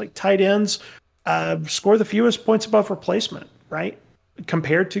position groups. Like tight ends score the fewest points above replacement, right?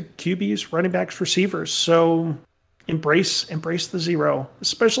 Compared to QBs, running backs, receivers. So embrace the zero,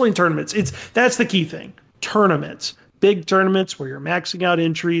 especially in tournaments. That's the key thing. Tournaments, big tournaments where you're maxing out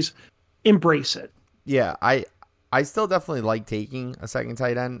entries, embrace it. Yeah, I still definitely like taking a second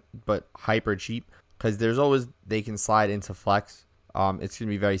tight end, but hyper cheap because there's always they can slide into flex. It's gonna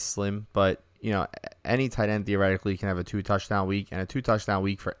be very slim, but any tight end theoretically can have a 2-touchdown week, and a 2-touchdown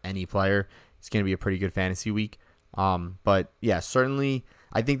week for any player is gonna be a pretty good fantasy week. But yeah, certainly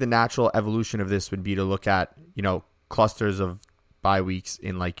I think the natural evolution of this would be to look at clusters of bye weeks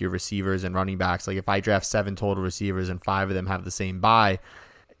in like your receivers and running backs. Like if I draft 7 total receivers and 5 of them have the same bye,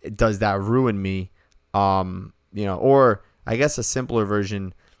 does that ruin me? Or I guess a simpler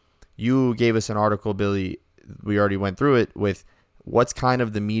version, you gave us an article, Billy, we already went through it with what's kind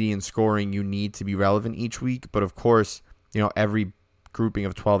of the median scoring you need to be relevant each week. But of course, every grouping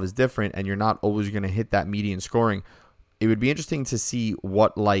of 12 is different and you're not always going to hit that median scoring. It would be interesting to see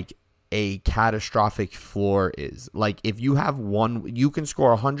what like a catastrophic floor is. Like if you have you can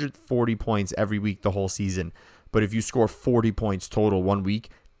score 140 points every week the whole season, but if you score 40 points total 1 week,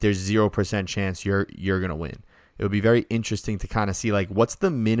 there's 0% chance you're going to win. It would be very interesting to kind of see like what's the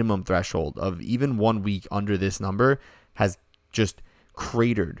minimum threshold of even 1 week under this number has just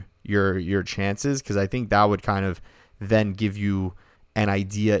cratered your chances, because I think that would kind of then give you an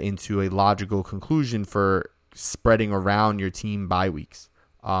idea into a logical conclusion for spreading around your team bye weeks.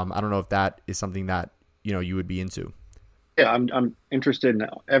 I don't know if that is something that you would be into. Yeah, I'm interested in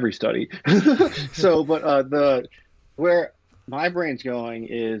every study. So, but where my brain's going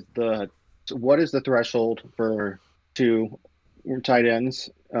is what is the threshold for 2 tight ends,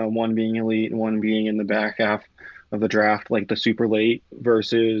 one being elite and one being in the back half of the draft, like the super late,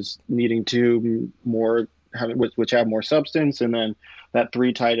 versus needing 2 more which have more substance, and then that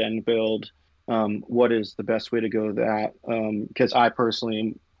 3 tight end build. What is the best way to go with that? Because I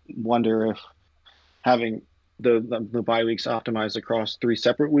personally wonder if having the bye weeks optimized across 3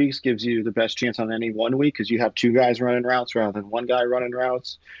 separate weeks gives you the best chance on any 1 week, because you have 2 guys running routes rather than 1 guy running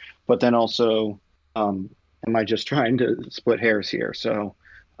routes. But then also, am I just trying to split hairs here? So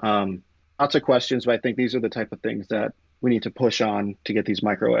lots of questions, but I think these are the type of things that we need to push on to get these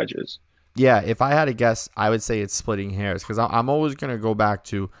micro edges. Yeah, if I had to guess, I would say it's splitting hairs, because I'm always going to go back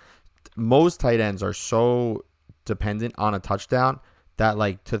to most tight ends are so dependent on a touchdown that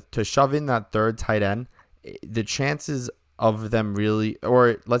like to shove in that 3rd tight end, the chances of them really,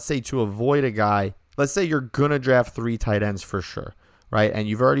 or let's say to avoid a guy, let's say you're going to draft 3 tight ends for sure, right? And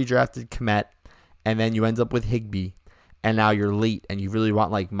you've already drafted Kmet, and then you end up with Higbee, and now you're late and you really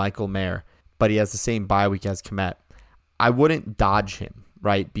want like Michael Mayer, but he has the same bye week as Kmet. I wouldn't dodge him,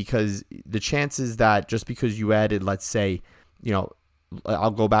 right? Because the chances that just because you added, let's say,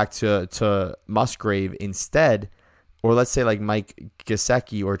 I'll go back to Musgrave instead, or let's say like Mike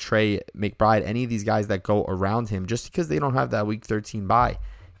Gesicki or Trey McBride, any of these guys that go around him, just because they don't have that week 13 bye,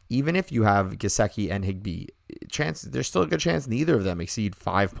 even if you have Gesicki and Higbee, there's still a good chance neither of them exceed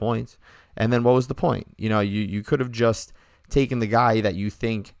 5 points. And then what was the point? You could have just taken the guy that you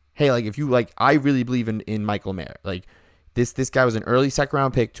think, hey, like if you like, I really believe in Michael Mayer. Like This guy was an early second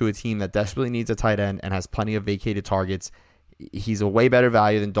round pick to a team that desperately needs a tight end and has plenty of vacated targets. He's a way better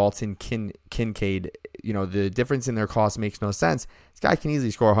value than Dalton Kincaid. The difference in their cost makes no sense. This guy can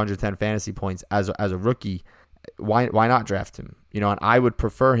easily score 110 fantasy points as a rookie. Why not draft him? And I would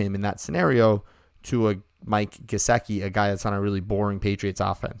prefer him in that scenario to a Mike Gesicki, a guy that's on a really boring Patriots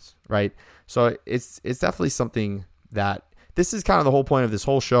offense, right? So it's definitely something that this is kind of the whole point of this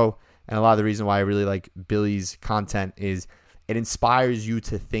whole show, and a lot of the reason why I really like Billy's content is it inspires you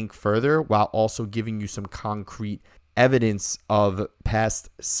to think further while also giving you some concrete evidence of past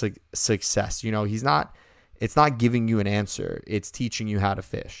success. It's not giving you an answer. It's teaching you how to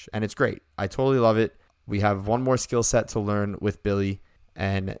fish, and it's great. I totally love it. We have one more skill set to learn with Billy,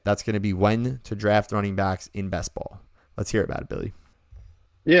 and that's going to be when to draft running backs in best ball. Let's hear about it, Billy.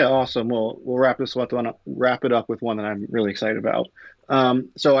 Yeah, awesome. We'll wrap it up with one that I'm really excited about.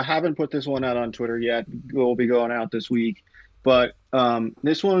 So I haven't put this one out on Twitter yet. It will be going out this week, but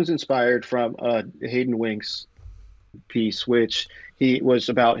this one was inspired from Hayden Wink's piece, which he was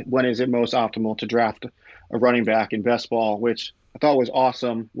about when is it most optimal to draft a running back in best ball, which I thought was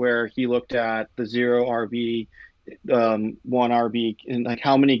awesome, where he looked at the 0 RB, 1 RB, and like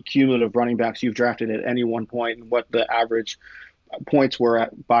how many cumulative running backs you've drafted at any one point and what the average points were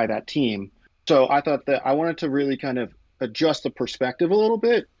at by that team. So I thought that I wanted to really kind of adjust the perspective a little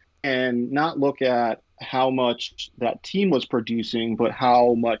bit and not look at how much that team was producing, but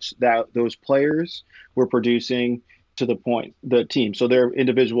how much that those players were producing to the team. So their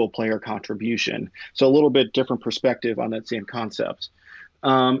individual player contribution. So a little bit different perspective on that same concept.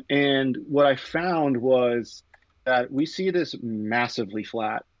 And what I found was that we see this massively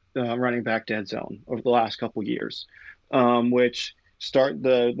flat running back dead zone over the last couple years, which start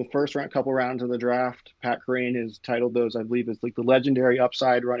the first couple rounds of the draft. Pat Crane has titled those, I believe, as like the legendary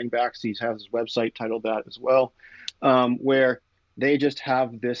upside running backs. He has his website titled that as well, where they just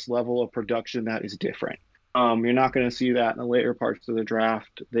have this level of production that is different. You're not going to see that in the later parts of the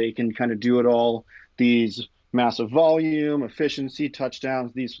draft. They can kind of do it all. These massive volume, efficiency,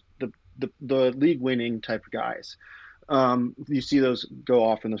 touchdowns. The league winning type of guys. You see those go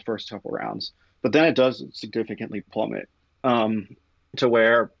off in the first couple rounds, but then it does significantly plummet to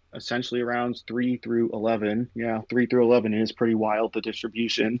where essentially rounds 3 through 11. Yeah, 3 through 11 is pretty wild, the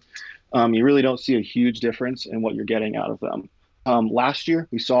distribution. You really don't see a huge difference in what you're getting out of them. Last year,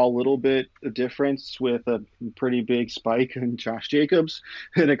 we saw a little bit of difference with a pretty big spike in Josh Jacobs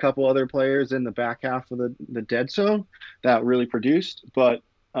and a couple other players in the back half of the dead zone that really produced. But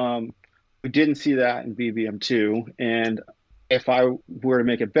we didn't see that in BBM2. And if I were to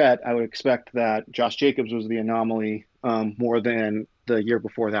make a bet, I would expect that Josh Jacobs was the anomaly more than the year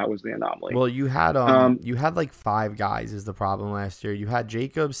before that was the anomaly. Well, you had like 5 guys is the problem last year. You had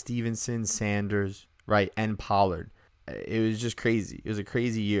Jacobs, Stevenson, Sanders, right, and Pollard. It was just crazy. It was a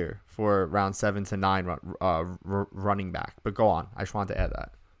crazy year for round 7 to 9 running back. But go on. I just wanted to add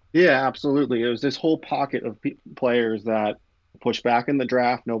that. Yeah, absolutely. It was this whole pocket of players that pushed back in the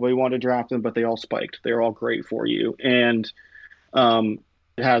draft. Nobody wanted to draft them, but they all spiked. They're all great for you. And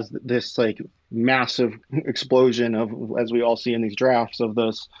it has this like massive explosion of, as we all see in these drafts, of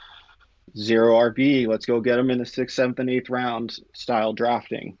this 0 RB. Let's go get them in the 6th, 7th, and 8th round style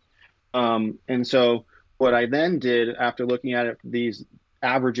drafting. And so what I then did after looking at it, these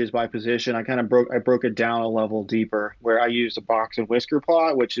averages by position, I broke it down a level deeper, where I used a box and whisker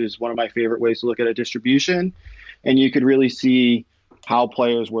plot, which is one of my favorite ways to look at a distribution. And you could really see how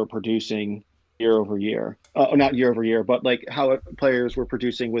players were producing year over year. Not year over year, but like how players were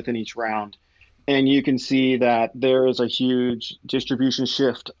producing within each round. And you can see that there is a huge distribution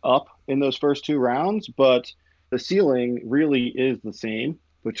shift up in those first 2 rounds, but the ceiling really is the same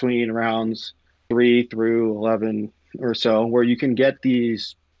between rounds 3 through 11 or so, where you can get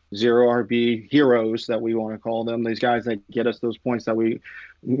these 0 RB heroes that we want to call them, these guys that get us those points that we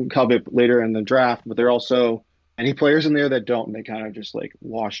covet later in the draft. But there are also any players in there that don't, and they kind of just like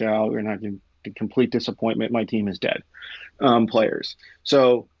wash out. You're not in complete disappointment. My team is dead players.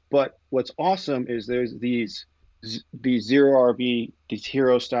 So, but what's awesome is there's these 0 RB, these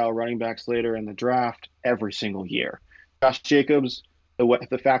hero style running backs later in the draft every single year. Josh Jacobs,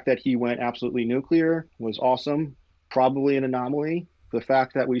 the fact that he went absolutely nuclear was awesome. Probably an anomaly. The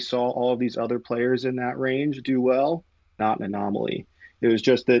fact that we saw all of these other players in that range do well, not an anomaly. It was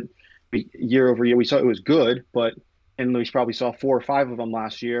just that year over year we saw it was good, and we probably saw 4 or 5 of them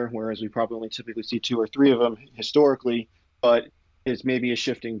last year, whereas we probably only typically see 2 or 3 of them historically. But it's maybe a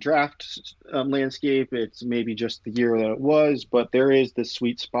shifting draft landscape. It's maybe just the year that it was, but there is this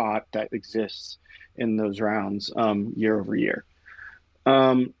sweet spot that exists in those rounds year over year.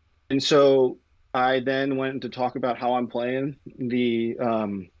 And so I then went to talk about how I'm playing the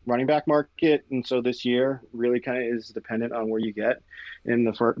running back market. And so this year really kind of is dependent on where you get in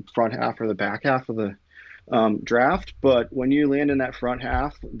the front half or the back half of the draft. But when you land in that front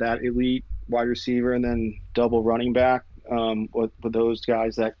half, that elite wide receiver and then double running back with those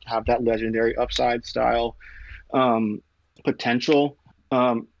guys that have that legendary upside style um, potential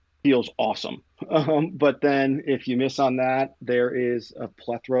um, feels awesome. But then if you miss on that, there is a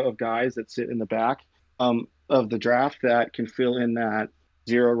plethora of guys that sit in the back of the draft that can fill in that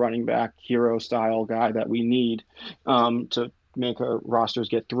zero running back hero style guy that we need to make our rosters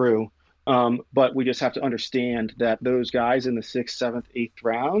get through. But we just have to understand that those guys in the sixth, seventh, eighth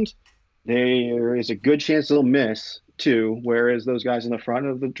round, there is a good chance they'll miss too. Whereas those guys in the front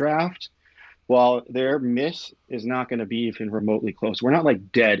of the draft, while their miss is not going to be even remotely close. We're not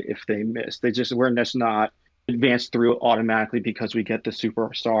like dead if they miss. We're just not advanced through automatically because we get the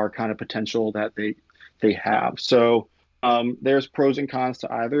superstar kind of potential that they have. So there's pros and cons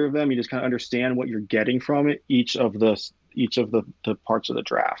to either of them. You just kind of understand what you're getting from it, each of the parts of the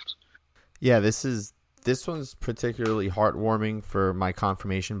draft. Yeah, this one's particularly heartwarming for my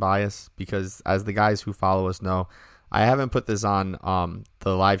confirmation bias because as the guys who follow us know, I haven't put this on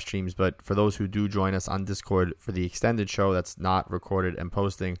the live streams, but for those who do join us on Discord for the extended show that's not recorded and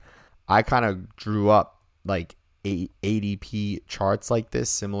posting, I kind of drew up like ADP charts like this,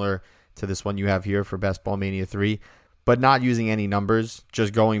 similar to this one you have here for Best Ball Mania 3, but not using any numbers,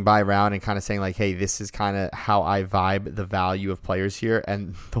 just going by round and kind of saying like, hey, this is kind of how I vibe the value of players here.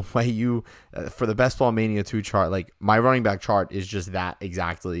 And the way you, for the Best Ball Mania 2 chart, like my running back chart is just that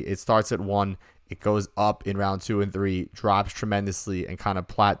exactly. It starts at 1. It goes up in round 2 and 3, drops tremendously and kind of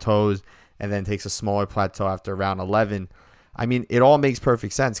plateaus, and then takes a smaller plateau after round 11. I mean, it all makes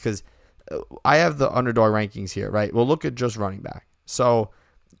perfect sense because I have the underdog rankings here, right? We'll look at just running back. So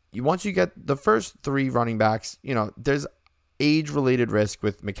once you get the first 3 running backs, there's age-related risk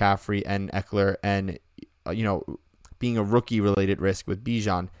with McCaffrey and Eckler and, being a rookie-related risk with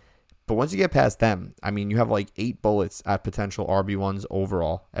Bijan. But once you get past them, I mean, you have like 8 bullets at potential RB1s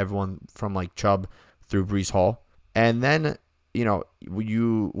overall, everyone from like Chubb through Breece Hall. And then, when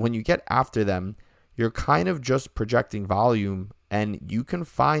you get after them, you're kind of just projecting volume and you can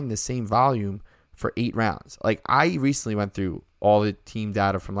find the same volume for 8 rounds. Like I recently went through all the team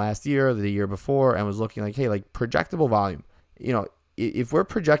data from last year, the year before, and was looking like, hey, like projectable volume. If we're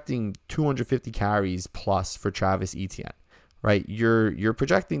projecting 250 carries plus for Travis Etienne, right? You're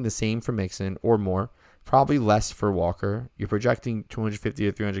projecting the same for Mixon or more, probably less for Walker. You're projecting 250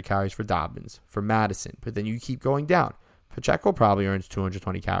 to 300 carries for Dobbins, for Madison, but then you keep going down. Pacheco probably earns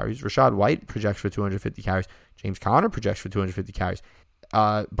 220 carries. Rashad White projects for 250 carries. James Conner projects for 250 carries.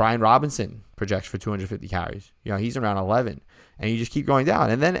 Brian Robinson projects for 250 carries. He's around 11, and you just keep going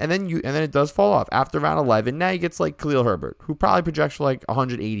down, and then it does fall off after round 11. Now you get like Khalil Herbert, who probably projects for like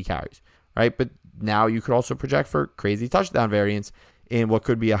 180 carries, right? But now you could also project for crazy touchdown variance in what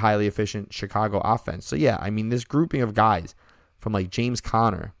could be a highly efficient Chicago offense. So yeah, I mean, this grouping of guys from like James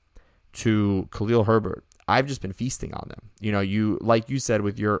Conner to Khalil Herbert, I've just been feasting on them. You like you said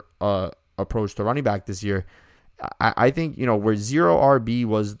with your approach to running back this year, I think where zero RB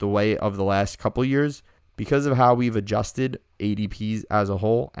was the way of the last couple of years because of how we've adjusted ADPs as a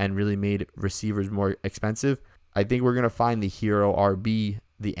whole and really made receivers more expensive. I think we're gonna find the hero RB,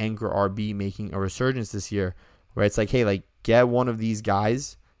 the anchor RB making a resurgence this year where it's like, hey, like get one of these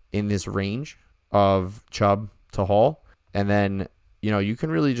guys in this range of Chubb to Hall. And then, you can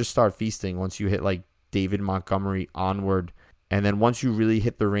really just start feasting once you hit like David Montgomery onward. And then once you really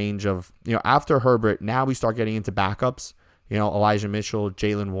hit the range of, after Herbert, now we start getting into backups, Elijah Mitchell,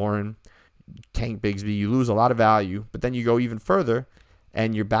 Jalen Warren, Tank Bigsby. You lose a lot of value, but then you go even further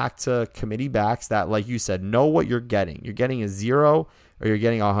and you're back to committee backs that, like you said, know what you're getting. You're getting a 0 or you're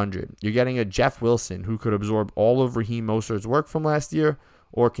getting 100. You're getting a Jeff Wilson who could absorb all of Raheem Mostert's work from last year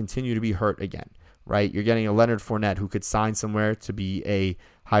or continue to be hurt again, right? You're getting a Leonard Fournette who could sign somewhere to be a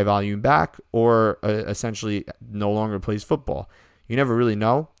high-volume back or essentially no longer plays football. You never really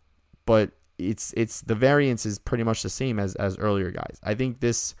know, but it's the variance is pretty much the same as earlier guys. I think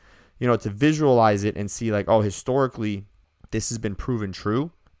this, to visualize it and see like, oh, historically, this has been proven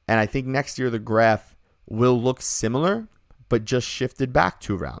true. And I think next year the graph will look similar, but just shifted back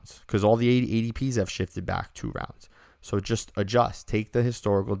 2 rounds because all the ADPs have shifted back 2 rounds. So just adjust, take the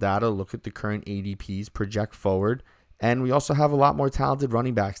historical data, look at the current ADPs, project forward. And we also have a lot more talented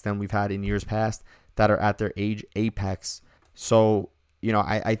running backs than we've had in years past that are at their age apex. So,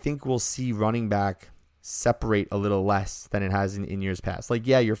 I think we'll see running back separate a little less than it has in years past. Like,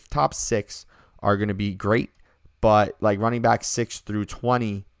 yeah, your top 6 are going to be great, but like running back 6 through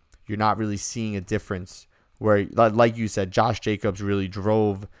 20, you're not really seeing a difference where, like you said, Josh Jacobs really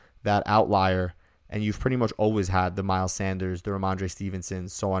drove that outlier, and you've pretty much always had the Miles Sanders, the Ramondre Stevenson,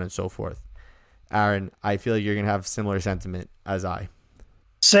 so on and so forth. Aaron, I feel like you're going to have similar sentiment as I.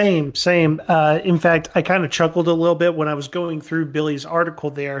 Same, same. In fact, I kind of chuckled a little bit when I was going through Billy's article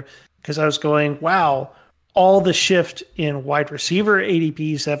there because I was going, wow, all the shift in wide receiver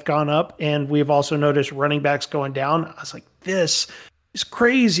ADPs have gone up, and we've also noticed running backs going down. I was like, this is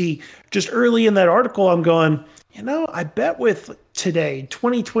crazy. Just early in that article, I'm going, I bet with today,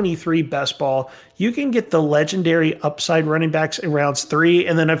 2023 best ball, you can get the legendary upside running backs in rounds 3.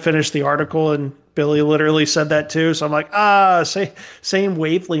 And then I finished the article and Billy literally said that too. So I'm like, same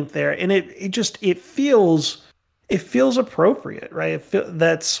wavelength there. And it feels appropriate, right?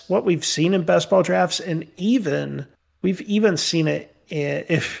 That's what we've seen in best ball drafts. And we've even seen it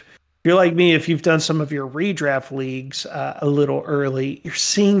if you're like me, if you've done some of your redraft leagues a little early, you're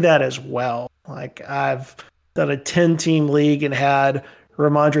seeing that as well. Like I've done a 10-team league and had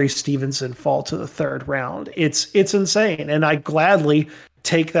Ramondre Stevenson fall to the 3rd round. It's insane. And I gladly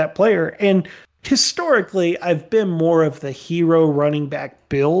take that player. And historically, I've been more of the hero running back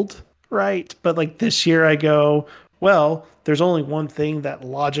build, right? But like this year I go, well, there's only one thing that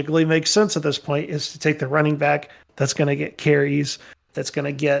logically makes sense at this point is to take the running back that's going to get carries, that's going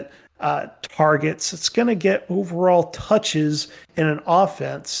to get targets, it's going to get overall touches in an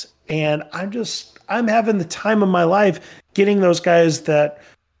offense. And I'm having the time of my life getting those guys that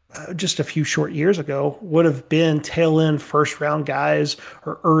just a few short years ago would have been tail end 1st round guys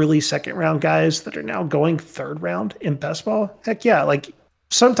or early 2nd round guys that are now going 3rd round in best ball. Heck yeah. Like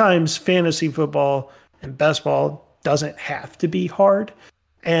sometimes fantasy football and best ball doesn't have to be hard.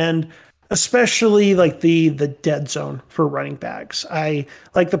 And especially like the dead zone for running backs. I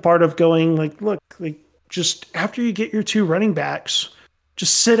like the part of going like just after you get your 2 running backs,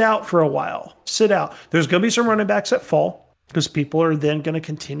 just sit out for a while. Sit out. There's going to be some running backs that fall because people are then going to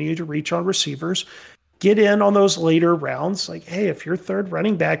continue to reach on receivers. Get in on those later rounds. Like, hey, if your 3rd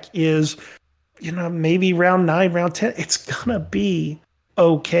running back is, maybe round 9, round 10, it's going to be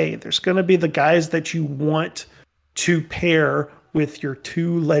okay. There's going to be the guys that you want to pair with your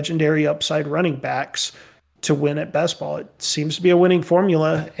 2 legendary upside running backs to win at best ball. It seems to be a winning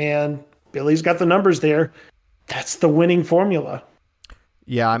formula, and Billy's got the numbers there. That's the winning formula.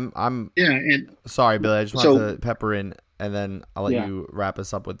 Yeah, I'm sorry, Billy. I just want to pepper in, and then I'll let you wrap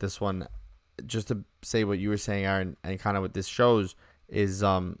us up with this one. Just to say what you were saying, Aaron, and kind of what this shows is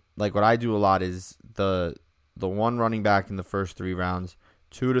like what I do a lot is the 1 running back in the first 3 rounds,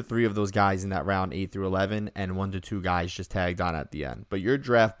 2 to 3 of those guys in that round 8 through 11, and 1 to 2 guys just tagged on at the end. But your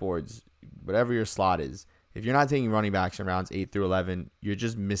draft boards, whatever your slot is, if you're not taking running backs in rounds 8 through 11, you're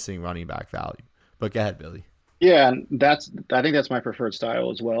just missing running back value. But go ahead, Billy. Yeah, and I think that's my preferred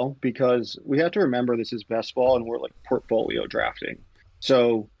style as well, because we have to remember this is best ball and we're like portfolio drafting.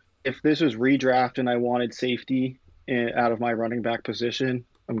 So if this was redraft and I wanted safety out of my running back position,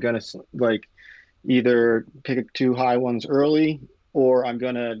 I'm going to like either pick 2 high ones early, or I'm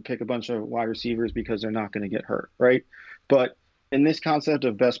going to pick a bunch of wide receivers because they're not going to get hurt, right? But in this concept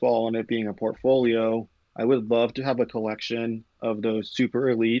of best ball and it being a portfolio, I would love to have a collection of those super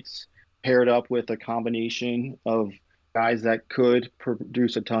elites paired up with a combination of guys that could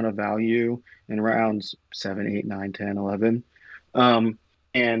produce a ton of value in rounds 7, 8, 9, 10, 11.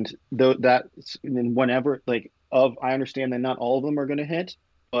 And whenever I understand that not all of them are going to hit,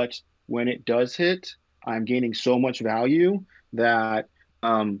 but when it does hit, I'm gaining so much value that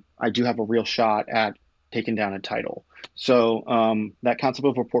I do have a real shot at taking down a title. So that concept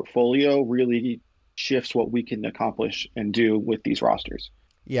of a portfolio really shifts what we can accomplish and do with these rosters.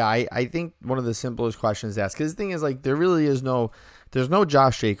 Yeah, I think one of the simplest questions to ask, because the thing is, like, there's no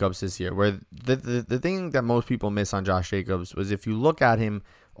Josh Jacobs this year, where the thing that most people miss on Josh Jacobs was if you look at him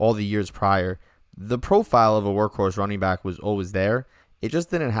all the years prior, the profile of a workhorse running back was always there. It just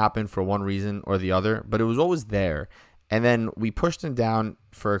didn't happen for one reason or the other, but it was always there. And then we pushed him down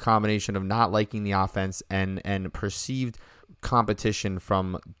for a combination of not liking the offense and perceived competition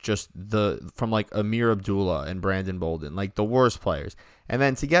from like Amir Abdullah and Brandon Bolden, like the worst players. And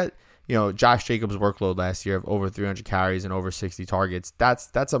then to get, Josh Jacobs' workload last year of over 300 carries and over 60 targets,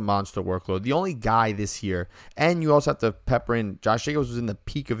 that's a monster workload. The only guy this year, and you also have to pepper in, Josh Jacobs was in the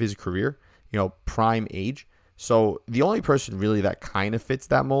peak of his career, prime age. So the only person really that kind of fits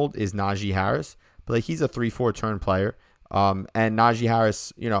that mold is Najee Harris. But like he's a 3-4 turn player. And Najee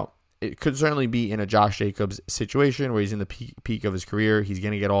Harris, it could certainly be in a Josh Jacobs situation where he's in the peak of his career. He's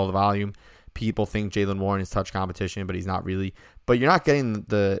going to get all the volume. People think Jalen Warren is touch competition, but he's not really. But you're not getting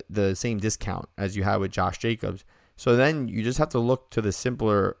the same discount as you had with Josh Jacobs. So then you just have to look to the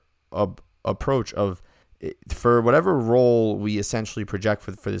simpler approach of, for whatever role we essentially project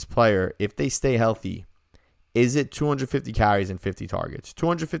for this player, if they stay healthy, is it 250 carries and 50 targets?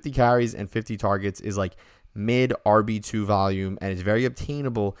 250 carries and 50 targets is like mid RB2 volume, and it's very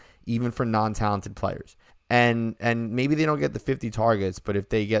obtainable even for non-talented players. And maybe they don't get the 50 targets, but if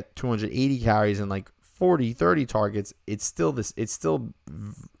they get 280 carries and like 40, 30 targets, it's still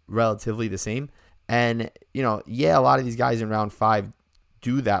relatively the same. And, a lot of these guys in round 5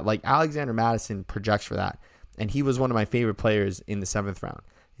 do that. Like Alexander Madison projects for that. And he was one of my favorite players in the 7th round.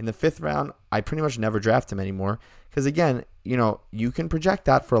 In the 5th round, I pretty much never draft him anymore. Because again, you can project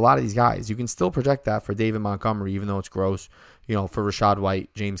that for a lot of these guys. You can still project that for David Montgomery, even though it's gross. For Rachaad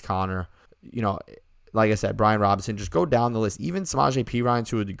White, James Conner, like I said, Brian Robinson, just go down the list. Even Samaje Perine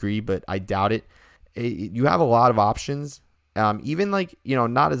to a degree, but I doubt it. You have a lot of options. Even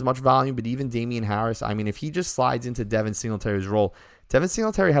not as much volume, but even Damian Harris. I mean, if he just slides into Devin Singletary's role, Devin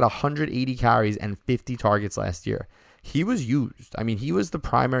Singletary had 180 carries and 50 targets last year. He was used. I mean, he was the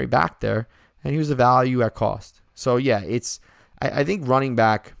primary back there, and he was a value at cost. So, yeah, I think running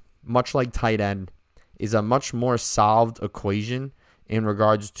back, much like tight end, is a much more solved equation in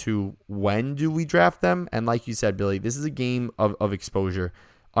regards to when do we draft them. And like you said, Billy, this is a game of exposure.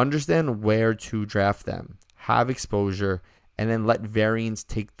 Understand where to draft them, have exposure, and then let variance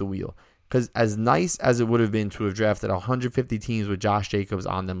take the wheel. Because as nice as it would have been to have drafted 150 teams with Josh Jacobs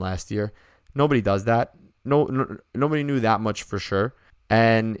on them last year, nobody does that. Nobody knew that much for sure.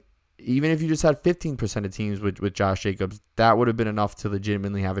 And even if you just had 15% of teams with Josh Jacobs, that would have been enough to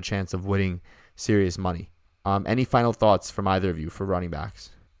legitimately have a chance of winning serious money. Any final thoughts from either of you for running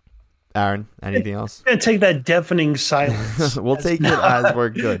backs? Aaron, anything else? I'm going to take that deafening silence. We'll take it as we're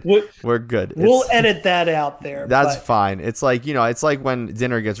good. We're good. We'll edit that out there. That's fine. It's like, it's like when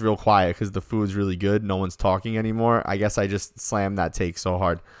dinner gets real quiet because the food's really good. No one's talking anymore. I guess I just slammed that take so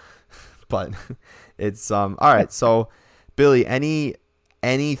hard. But it's all right. So, Billy, any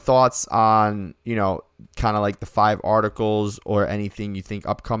thoughts on, kind of like the 5 articles or anything you think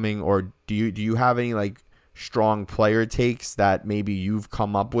upcoming, or do you have any like strong player takes that maybe you've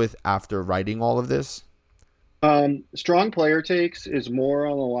come up with after writing all of this? Strong player takes is more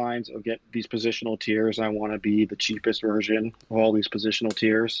on the lines of get these positional tiers. I want to be the cheapest version of all these positional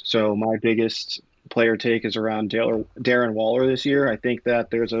tiers. So my biggest player take is around Darren Waller this year. I think that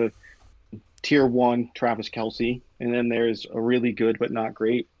there's a tier 1 Travis Kelce, and then there's a really good but not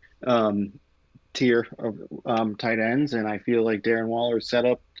great tier of tight ends. And I feel like Darren Waller is set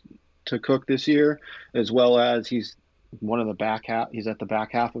up to cook this year, as well as he's one of the back half. He's at the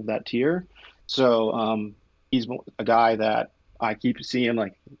back half of that tier. So he's a guy that I keep seeing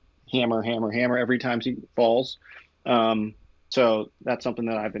like hammer every time he falls. So that's something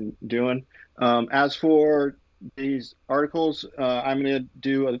that I've been doing. As for these articles, I'm going to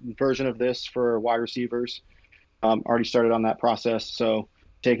do a version of this for wide receivers. Already started on that process. So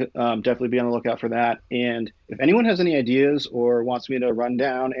definitely be on the lookout for that. And if anyone has any ideas or wants me to run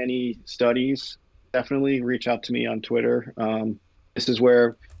down any studies, definitely reach out to me on Twitter. This is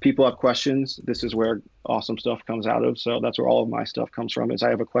where people have questions. This is where awesome stuff comes out of. So that's where all of my stuff comes from, is I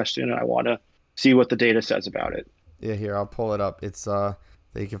have a question and I want to see what the data says about it. Yeah, here, I'll pull it up. It's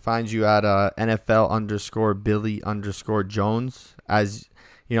they can find you at NFL_Billy_Jones. As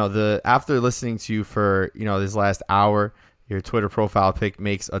after listening to you for this last hour, your Twitter profile pic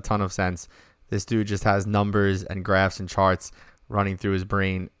makes a ton of sense. This dude just has numbers and graphs and charts running through his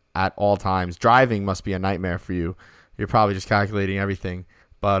brain at all times. Driving must be a nightmare for you. You're probably just calculating everything.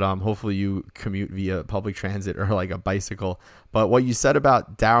 But hopefully you commute via public transit or like a bicycle. But what you said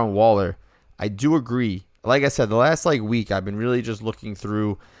about Darren Waller, I do agree. Like I said, the last week, I've been really just looking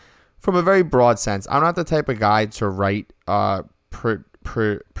through from a very broad sense. I'm not the type of guy to write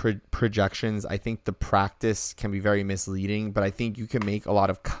projections. I think the practice can be very misleading, but I think you can make a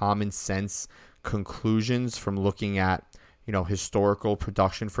lot of common sense conclusions from looking at, historical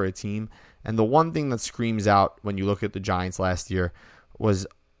production for a team. And the one thing that screams out when you look at the Giants last year was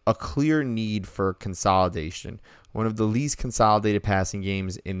a clear need for consolidation. One of the least consolidated passing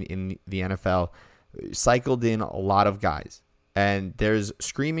games in the NFL cycled in a lot of guys. And there's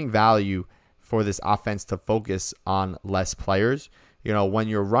screaming value for this offense to focus on less players. When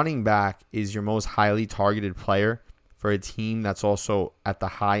your running back is your most highly targeted player for a team that's also at the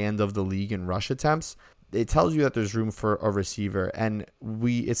high end of the league in rush attempts, it tells you that there's room for a receiver. And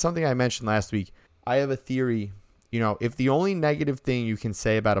it's something I mentioned last week. I have a theory, if the only negative thing you can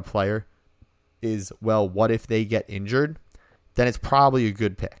say about a player is, well, what if they get injured, then it's probably a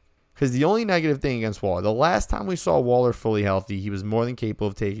good pick. Because the only negative thing against Waller, the last time we saw Waller fully healthy, he was more than capable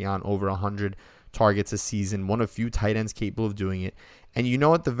of taking on over 100 targets a season, one of few tight ends capable of doing it. And you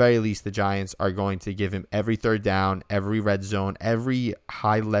know, at the very least, the Giants are going to give him every third down, every red zone, every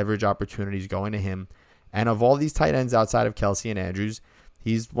high leverage opportunities going to him. And of all these tight ends outside of Kelsey and Andrews,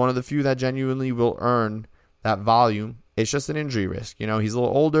 he's one of the few that genuinely will earn that volume. It's just an injury risk. You know, he's a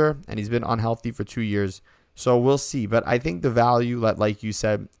little older and he's been unhealthy for 2 years. So we'll see. But I think the value, like you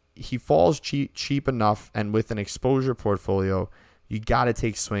said, he falls cheap enough, and with an exposure portfolio, you got to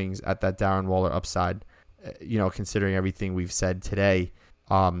take swings at that Darren Waller upside, you know, considering everything we've said today.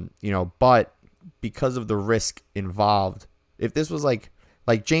 But because of the risk involved, if this was like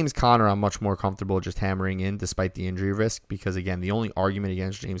James Conner, I'm much more comfortable just hammering in despite the injury risk, because again, the only argument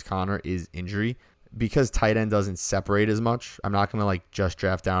against James Conner is injury. Because tight end doesn't separate as much, I'm not going to just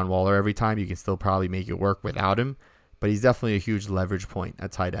draft Darren Waller every time. You can still probably make it work without him, but he's definitely a huge leverage point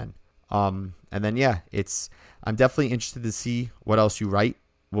at tight end. And then, I'm definitely interested to see what else you write,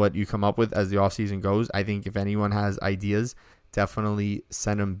 what you come up with as the offseason goes. I think if anyone has ideas, definitely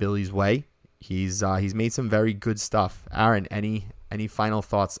send them Billy's way. He's made some very good stuff. Aaron, any final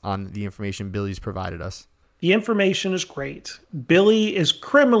thoughts on the information Billy's provided us? The information is great. Billy is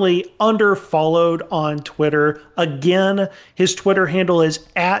criminally underfollowed on Twitter. Again, his Twitter handle is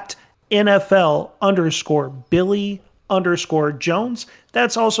at NFL_Billy_Jones.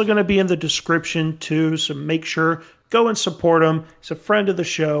 That's also going to be in the description too, so make sure, go and support him. He's a friend of the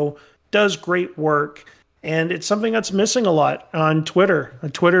show, does great work, and it's something that's missing a lot on Twitter.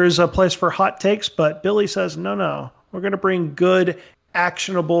 Twitter is a place for hot takes, but Billy says, no, we're going to bring good,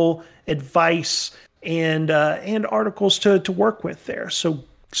 actionable advice and articles to work with there. So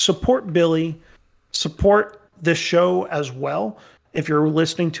support Billy, support the show as well. If you're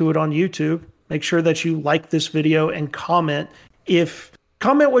listening to it on YouTube, make sure that you like this video and comment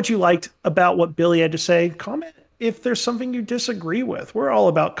what you liked about what Billy had to say. Comment if there's something you disagree with. We're all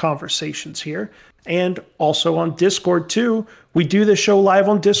about conversations here. And also on Discord too. We do the show live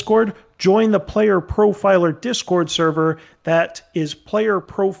on Discord. Join the Player Profiler Discord server. That is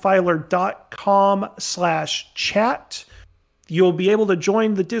playerprofiler.com/chat. You'll be able to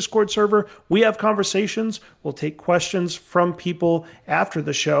join the Discord server. We have conversations. We'll take questions from people after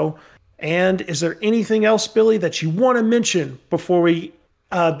the show. And is there anything else, Billy, that you want to mention before we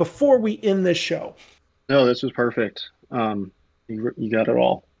end this show? No, this was perfect. You got it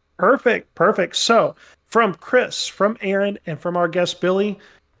all. Perfect. So from Chris, from Aaron, and from our guest Billy,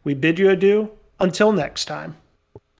 we bid you adieu. Until next time.